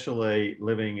 especially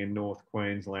living in North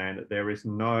Queensland, there is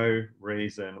no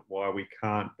reason why we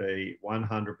can't be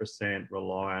 100%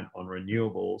 reliant on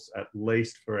renewables, at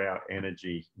least for our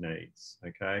energy needs,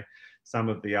 okay? Some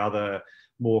of the other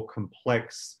more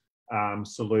complex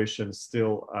solutions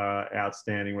still are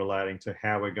outstanding relating to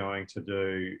how we're going to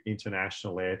do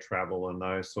international air travel and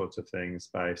those sorts of things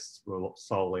based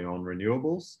solely on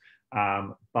renewables.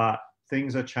 But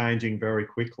things are changing very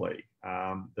quickly.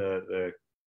 The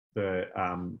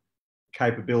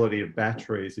capability of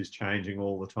batteries is changing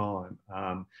all the time.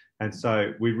 And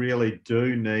so we really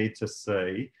do need to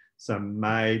see some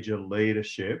major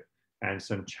leadership and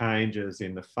some changes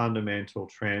in the fundamental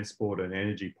transport and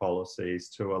energy policies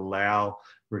to allow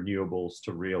renewables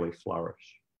to really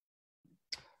flourish.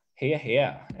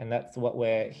 Here. And that's what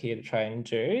we're here to try and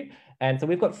do. And so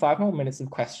we've got 5 more minutes of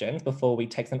questions before we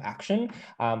take some action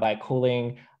I'm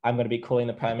going to be calling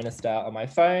the Prime Minister on my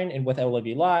phone and with all of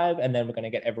you live, and then we're going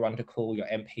to get everyone to call your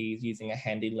MPs using a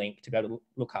handy link to be able to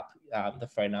look up the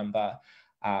phone number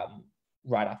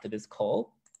right after this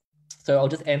call. So I'll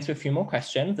just answer a few more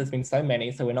questions. There's been so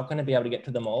many, so we're not going to be able to get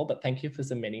to them all, but thank you for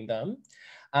submitting them.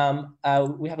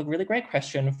 We have a really great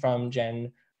question from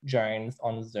Jen Jones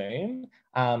on Zoom,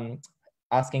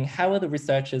 asking how are the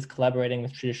researchers collaborating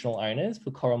with traditional owners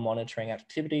for coral monitoring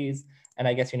activities, and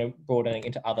I guess, broadening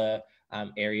into other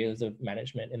areas of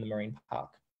management in the marine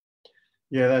park?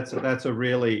 Yeah, that's a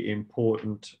really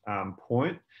important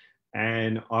point.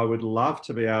 And I would love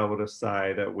to be able to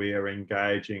say that we are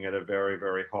engaging at a very,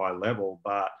 very high level,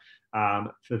 but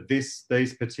for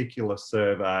these particular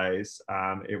surveys,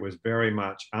 it was very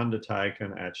much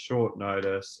undertaken at short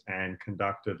notice and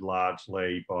conducted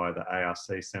largely by the ARC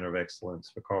Centre of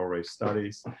Excellence for Coral Reef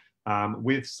Studies,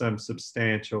 with some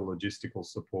substantial logistical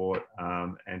support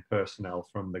and personnel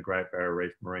from the Great Barrier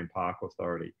Reef Marine Park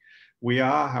Authority. We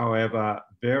are, however,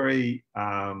 very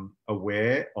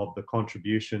aware of the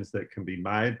contributions that can be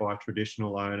made by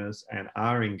traditional owners and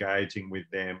are engaging with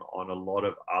them on a lot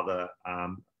of other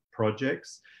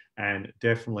projects, and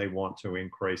definitely want to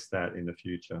increase that in the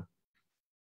future.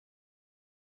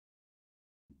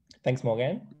 Thanks,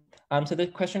 Morgan. So the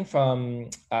question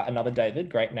from another David,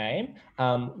 great name.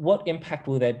 What impact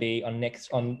will there be on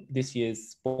this year's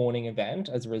spawning event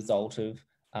as a result of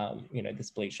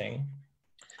this bleaching?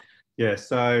 Yeah,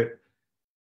 so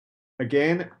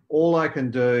again, all I can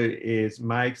do is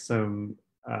make some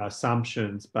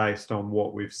assumptions based on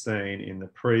what we've seen in the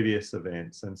previous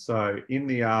events. And so in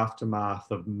the aftermath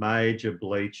of major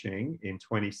bleaching in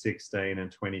 2016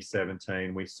 and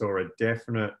 2017, we saw a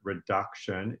definite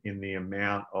reduction in the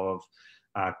amount of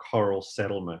coral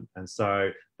settlement. And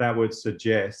so that would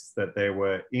suggest that there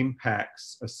were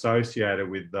impacts associated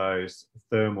with those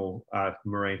thermal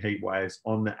marine heat waves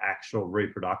on the actual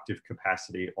reproductive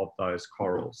capacity of those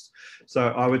corals. So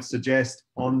I would suggest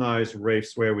on those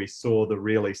reefs where we saw the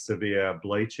really severe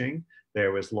bleaching,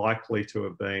 there was likely to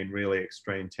have been really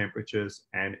extreme temperatures.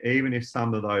 And even if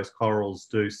some of those corals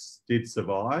did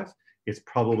survive, it's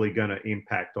probably going to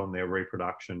impact on their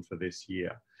reproduction for this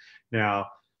year. Now,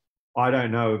 I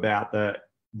don't know about the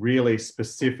really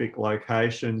specific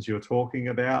locations you're talking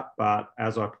about, but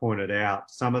as I pointed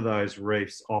out, some of those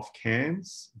reefs off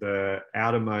Cairns, the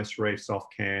outermost reefs off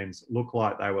Cairns, look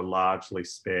like they were largely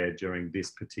spared during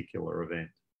this particular event.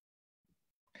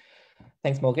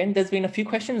 Thanks, Morgan. There's been a few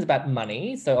questions about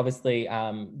money. So obviously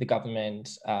the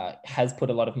government has put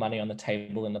a lot of money on the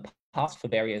table in the past for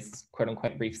various quote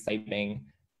unquote reef saving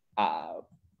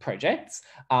projects.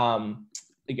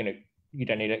 You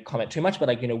don't need to comment too much, but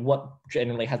what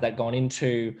generally has that gone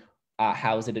into?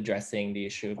 How is it addressing the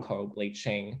issue of coral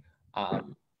bleaching?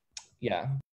 Yeah,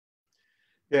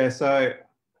 so,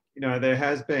 there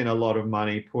has been a lot of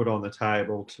money put on the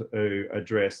table to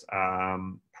address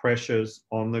pressures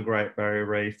on the Great Barrier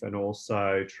Reef and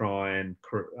also try and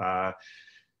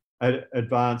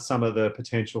advance some of the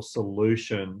potential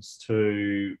solutions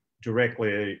to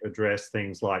directly address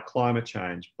things like climate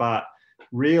change. But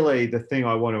really, the thing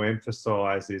I want to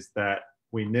emphasize is that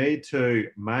we need to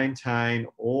maintain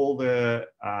all the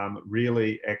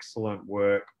really excellent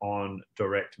work on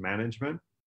direct management,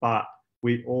 but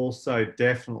we also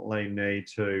definitely need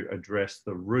to address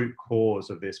the root cause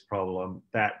of this problem,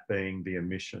 that being the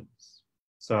emissions.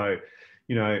 So,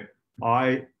 you know,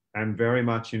 I am very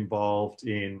much involved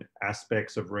in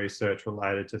aspects of research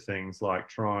related to things like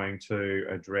trying to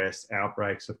address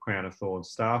outbreaks of crown of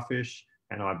thorns starfish.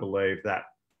 And I believe that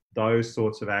those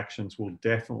sorts of actions will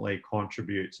definitely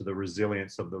contribute to the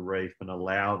resilience of the reef and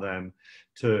allow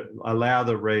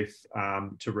the reef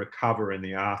to recover in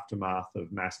the aftermath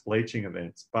of mass bleaching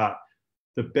events. But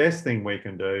the best thing we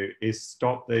can do is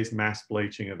stop these mass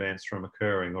bleaching events from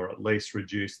occurring, or at least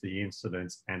reduce the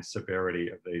incidence and severity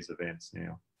of these events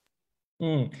now.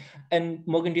 And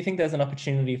Morgan, do you think there's an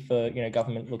opportunity for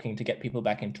government looking to get people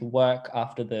back into work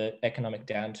after the economic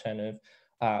downturn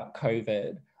of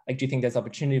COVID? Like, do you think there's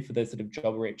opportunity for those sort of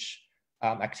job-rich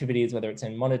activities, whether it's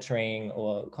in monitoring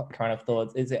or kind of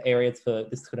thoughts? Is there areas for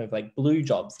this kind of like blue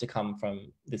jobs to come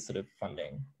from this sort of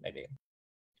funding, maybe?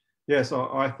 Yes,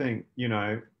 I think,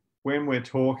 when we're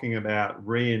talking about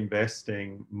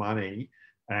reinvesting money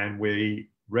and we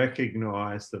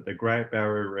recognise that the Great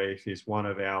Barrier Reef is one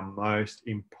of our most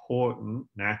important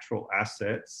natural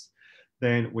assets,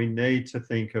 then we need to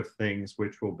think of things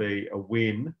which will be a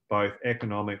win both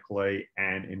economically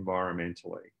and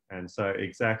environmentally. And so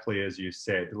exactly as you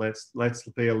said, let's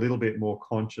be a little bit more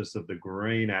conscious of the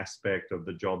green aspect of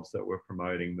the jobs that we're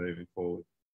promoting moving forward.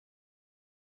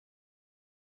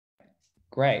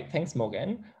 Great, thanks,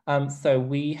 Morgan. So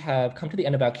we have come to the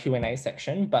end of our Q&A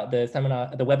section, but the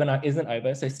webinar isn't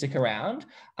over, so stick around.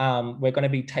 We're going to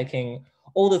be taking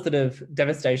all the sort of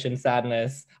devastation,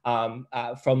 sadness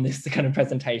from this kind of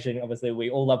presentation. Obviously, we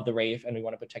all love the reef and we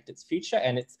want to protect its future,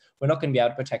 and we're not going to be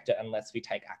able to protect it unless we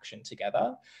take action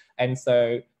together. And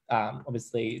so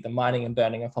obviously the mining and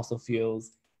burning of fossil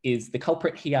fuels is the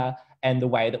culprit here, and the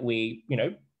way that we,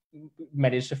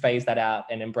 manage to phase that out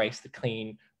and embrace the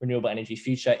clean, renewable energy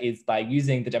future is by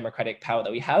using the democratic power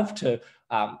that we have to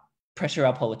pressure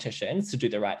our politicians to do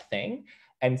the right thing.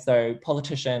 And so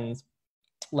politicians,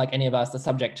 like any of us, are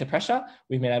subject to pressure.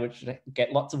 We've been able to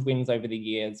get lots of wins over the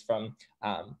years from,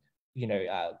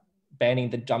 banning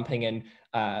the dumping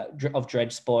of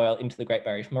dredge spoil into the Great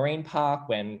Barrier Reef Marine Park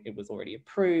when it was already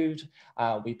approved.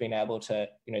 We've been able to,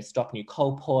 stop new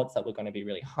coal ports that were going to be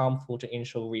really harmful to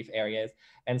inshore reef areas.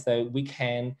 And so we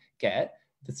can get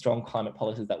the strong climate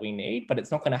policies that we need, but it's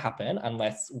not going to happen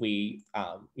unless we,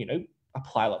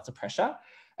 apply lots of pressure.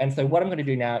 And so what I'm going to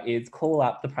do now is call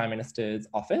up the Prime Minister's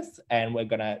office, and we're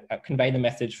going to convey the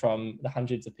message from the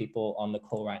hundreds of people on the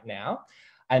call right now.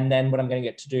 And then what I'm going to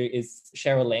get to do is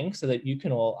share a link so that you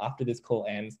can all, after this call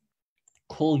ends,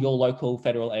 call your local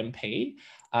federal MP.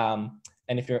 And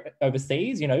if you're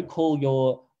overseas, call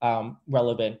your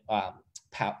relevant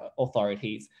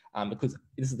authorities, because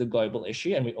this is a global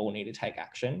issue and we all need to take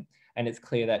action. And it's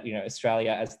clear that,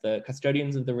 Australia, as the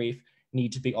custodians of the reef,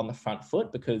 need to be on the front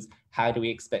foot, because how do we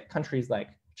expect countries like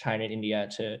China and India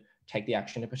to take the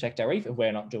action to protect our reef if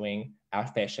we're not doing our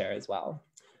fair share as well?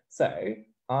 So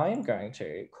I am going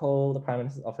to call the Prime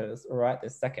Minister's office right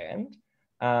this second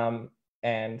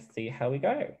and see how we go.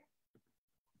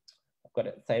 I've got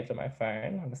it saved on my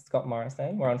phone. I'm Scott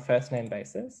Morrison. We're on first name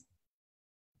basis.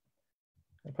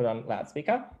 I'll put it on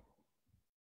loudspeaker.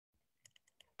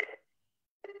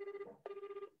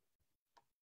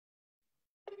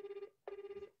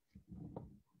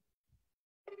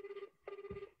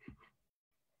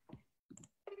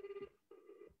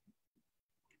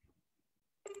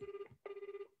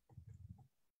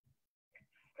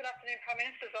 Good afternoon, Prime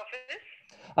Minister's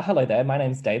office. Hello there, my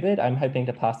name's David. I'm hoping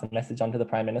to pass the message on to the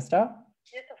Prime Minister.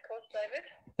 Yes, of course, David.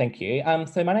 Thank you.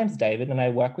 So my name's David and I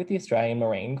work with the Australian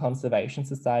Marine Conservation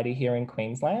Society here in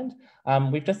Queensland.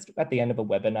 We've just at the end of a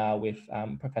webinar with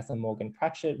Professor Morgan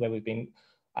Pratchett, where we've been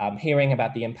hearing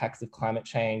about the impacts of climate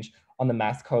change on the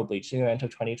mass coral bleaching event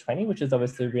of 2020, which is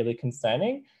obviously really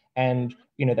concerning. And,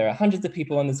 there are hundreds of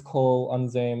people on this call on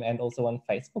Zoom and also on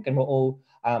Facebook, and we're all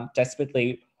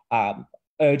desperately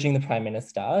urging the Prime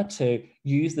Minister to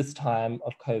use this time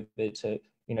of COVID to,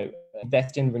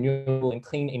 invest in renewable and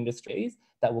clean industries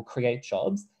that will create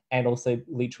jobs and also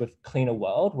lead to a cleaner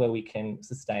world where we can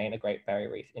sustain a Great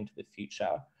Barrier Reef into the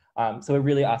future. So we're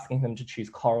really asking them to choose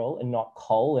coral and not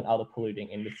coal and other polluting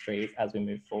industries as we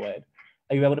move forward.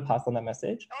 Are you able to pass on that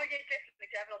message? Oh, yeah, definitely,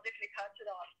 David. I'll definitely pass it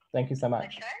on. Thank you so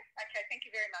much. Okay, thank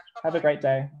you very much. Bye-bye. Have a great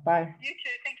day. Bye. You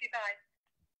too. Thank you. Bye.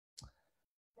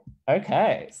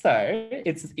 Okay, so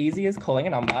it's as easy as calling a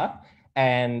number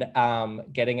and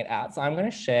getting it out. So I'm going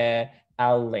to share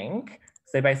our link.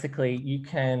 So basically you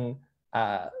can,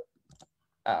 so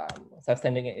I'm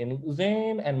sending it in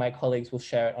Zoom, and my colleagues will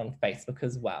share it on Facebook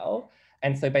as well.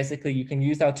 And so basically you can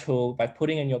use our tool by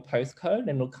putting in your postcode, and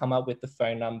it'll come up with the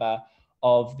phone number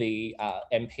of the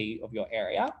MP of your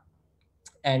area.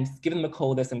 And give them a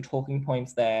call. There's some talking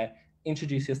points there.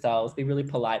 Introduce yourselves, be really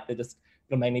polite. It'll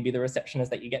mainly be the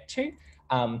receptionist that you get to.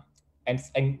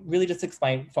 And really just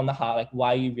explain from the heart, like,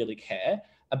 why you really care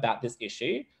about this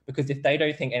issue. Because if they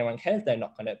don't think anyone cares, they're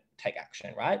not going to take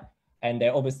action, right? And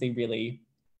they're obviously really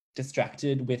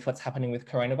distracted with what's happening with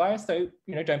coronavirus. So,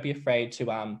 don't be afraid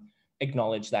to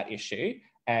acknowledge that issue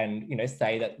and,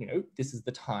 say that, this is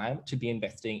the time to be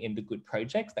investing in the good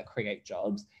projects that create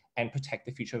jobs and protect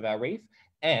the future of our reef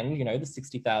and, the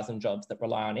 60,000 jobs that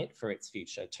rely on it for its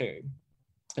future too.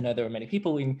 I know there are many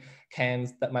people in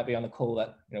Cairns that might be on the call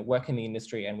that, work in the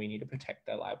industry, and we need to protect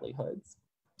their livelihoods.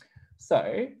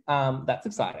 So that's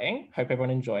exciting. Hope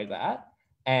everyone enjoyed that.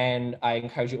 And I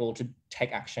encourage you all to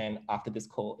take action after this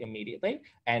call immediately.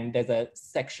 And there's a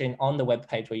section on the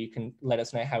webpage where you can let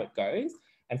us know how it goes.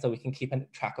 And so we can keep a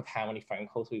track of how many phone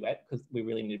calls we get, because we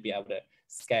really need to be able to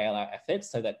scale our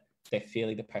efforts so that they're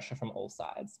feeling the pressure from all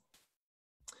sides.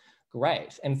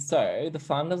 Great. And so the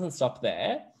fun doesn't stop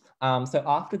there. So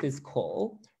after this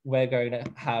call, we're going to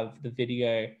have the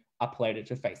video uploaded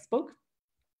to Facebook.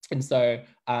 And so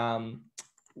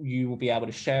you will be able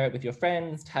to share it with your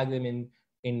friends, tag them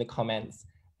in the comments,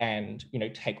 and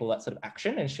take all that sort of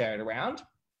action and share it around.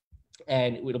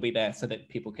 And it'll be there so that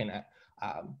people can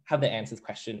have their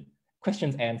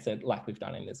questions answered like we've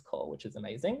done in this call, which is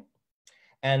amazing.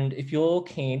 And if you're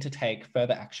keen to take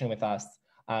further action with us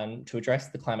to address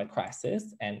the climate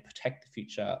crisis and protect the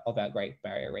future of our Great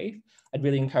Barrier Reef, I'd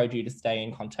really encourage you to stay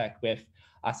in contact with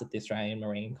us at the Australian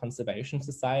Marine Conservation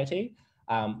Society.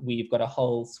 We've got a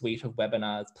whole suite of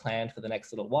webinars planned for the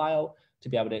next little while to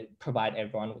be able to provide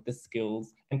everyone with the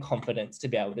skills and confidence to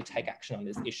be able to take action on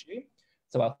this issue.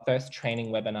 So our first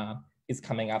training webinar is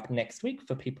coming up next week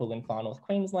for people in Far North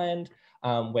Queensland.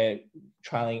 We're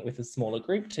trialling it with a smaller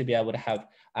group to be able to have,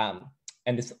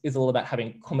 and this is all about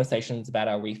having conversations about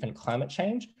our reef and climate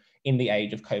change in the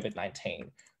age of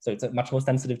COVID-19. So it's a much more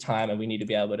sensitive time, and we need to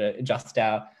be able to adjust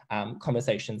our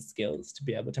conversation skills to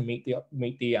be able to meet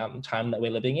the time that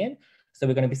we're living in. So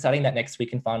we're going to be starting that next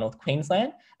week in Far North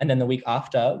Queensland. And then the week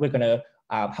after, we're going to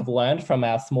have learned from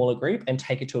our smaller group and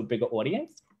take it to a bigger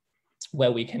audience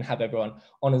where we can have everyone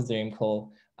on a Zoom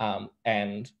call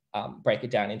and break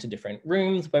it down into different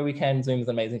rooms where we can. Zoom is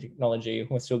amazing technology.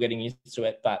 We're still getting used to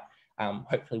it, but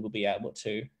hopefully we'll be able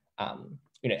to,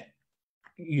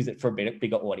 use it for a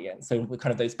bigger audience. So we're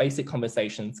kind of those basic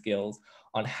conversation skills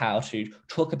on how to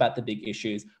talk about the big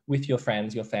issues with your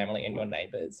friends, your family, and your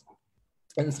neighbors,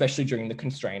 and especially during the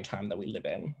constrained time that we live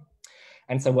in.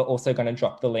 And so we're also going to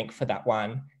drop the link for that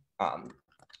one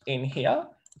in here.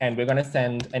 And we're going to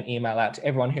send an email out to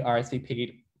everyone who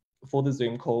RSVP'd for the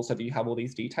Zoom call so that you have all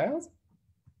these details.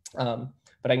 But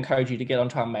I encourage you to get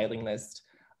onto our mailing list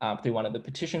through one of the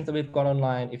petitions that we've got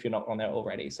online if you're not on there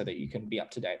already, so that you can be up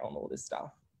to date on all this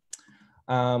stuff.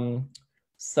 And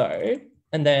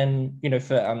then,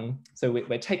 so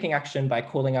we're taking action by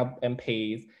calling our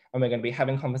MPs, and we're going to be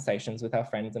having conversations with our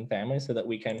friends and family so that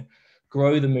we can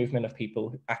grow the movement of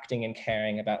people acting and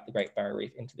caring about the Great Barrier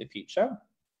Reef into the future.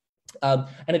 And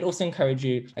I'd also encourage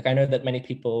you, like, I know that many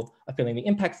people are feeling the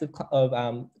impacts of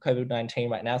COVID-19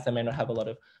 right now, so they may not have a lot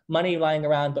of money lying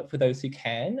around, but for those who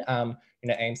can,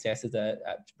 AMCS is a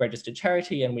registered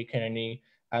charity, and we can only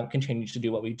continue to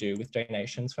do what we do with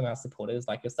donations from our supporters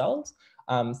like yourselves.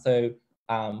 So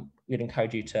we'd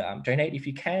encourage you to donate if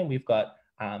you can. We've got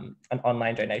an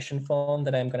online donation form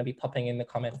that I'm going to be popping in the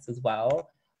comments as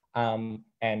well.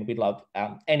 And we'd love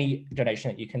any donation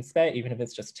that you can spare, even if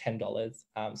it's just $10,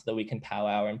 so that we can power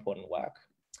our important work.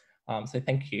 So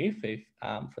thank you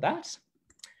for that.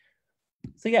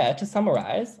 So yeah, to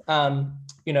summarize,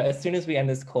 as soon as we end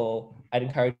this call, I'd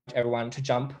encourage everyone to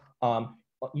jump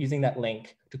using that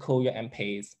link to call your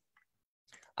MPs,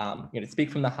 speak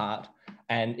from the heart.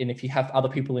 And if you have other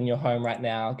people in your home right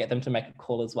now, get them to make a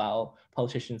call as well.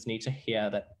 Politicians need to hear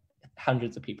that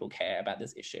hundreds of people care about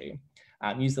this issue.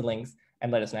 Use the links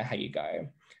and let us know how you go.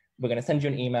 We're going to send you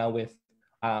an email with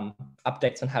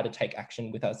updates on how to take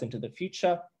action with us into the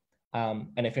future.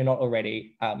 And if you're not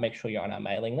already, make sure you're on our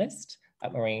mailing list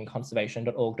at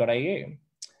marineconservation.org.au.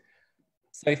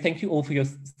 So thank you all for your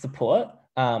support.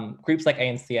 Groups like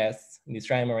ANCS and the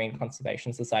Australian Marine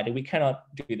Conservation Society, we cannot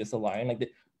do this alone. Like, the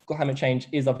climate change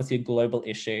is obviously a global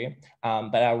issue,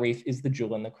 but our reef is the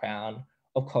jewel in the crown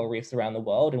of coral reefs around the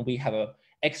world, and we have an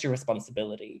extra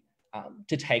responsibility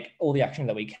to take all the action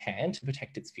that we can to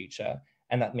protect its future.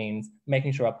 And that means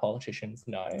making sure our politicians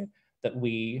know that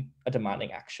we are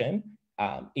demanding action,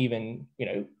 even, you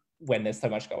know, when there's so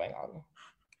much going on.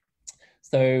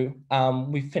 So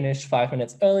we finished 5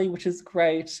 minutes early, which is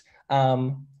great.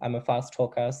 I'm a fast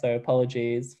talker, so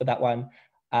apologies for that one.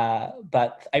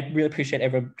 But I really appreciate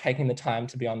everyone taking the time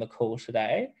to be on the call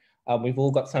today. We've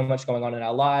all got so much going on in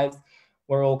our lives.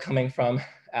 We're all coming from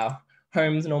our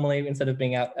homes normally instead of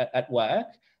being out at work.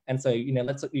 And so, you know,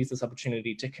 let's use this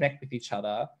opportunity to connect with each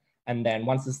other. And then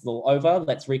once this is all over,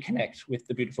 let's reconnect with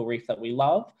the beautiful reef that we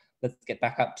love. Let's get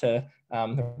back up to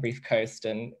the reef coast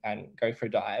and go for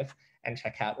a dive and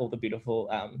check out all the beautiful,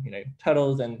 you know,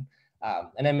 turtles and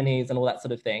anemones and all that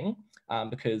sort of thing,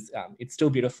 because it's still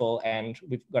beautiful and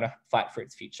we've got to fight for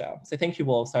its future. So thank you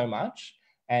all so much,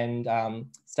 and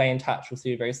stay in touch. We'll see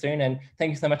you very soon. And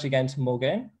thank you so much again to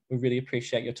Morgan. We really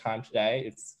appreciate your time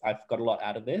today. I've got a lot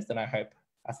out of this, and I hope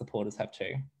our supporters have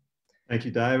too. Thank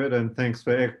you, David, and thanks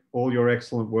for all your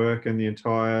excellent work and the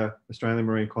entire Australian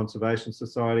Marine Conservation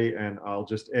Society. And I'll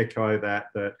just echo that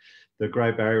the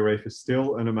Great Barrier Reef is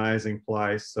still an amazing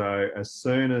place. So as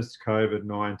soon as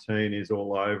COVID-19 is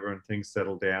all over and things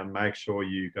settle down, make sure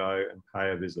you go and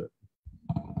pay a visit.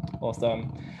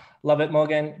 Awesome. Love it,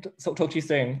 Morgan. Talk to you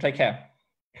soon. Take care.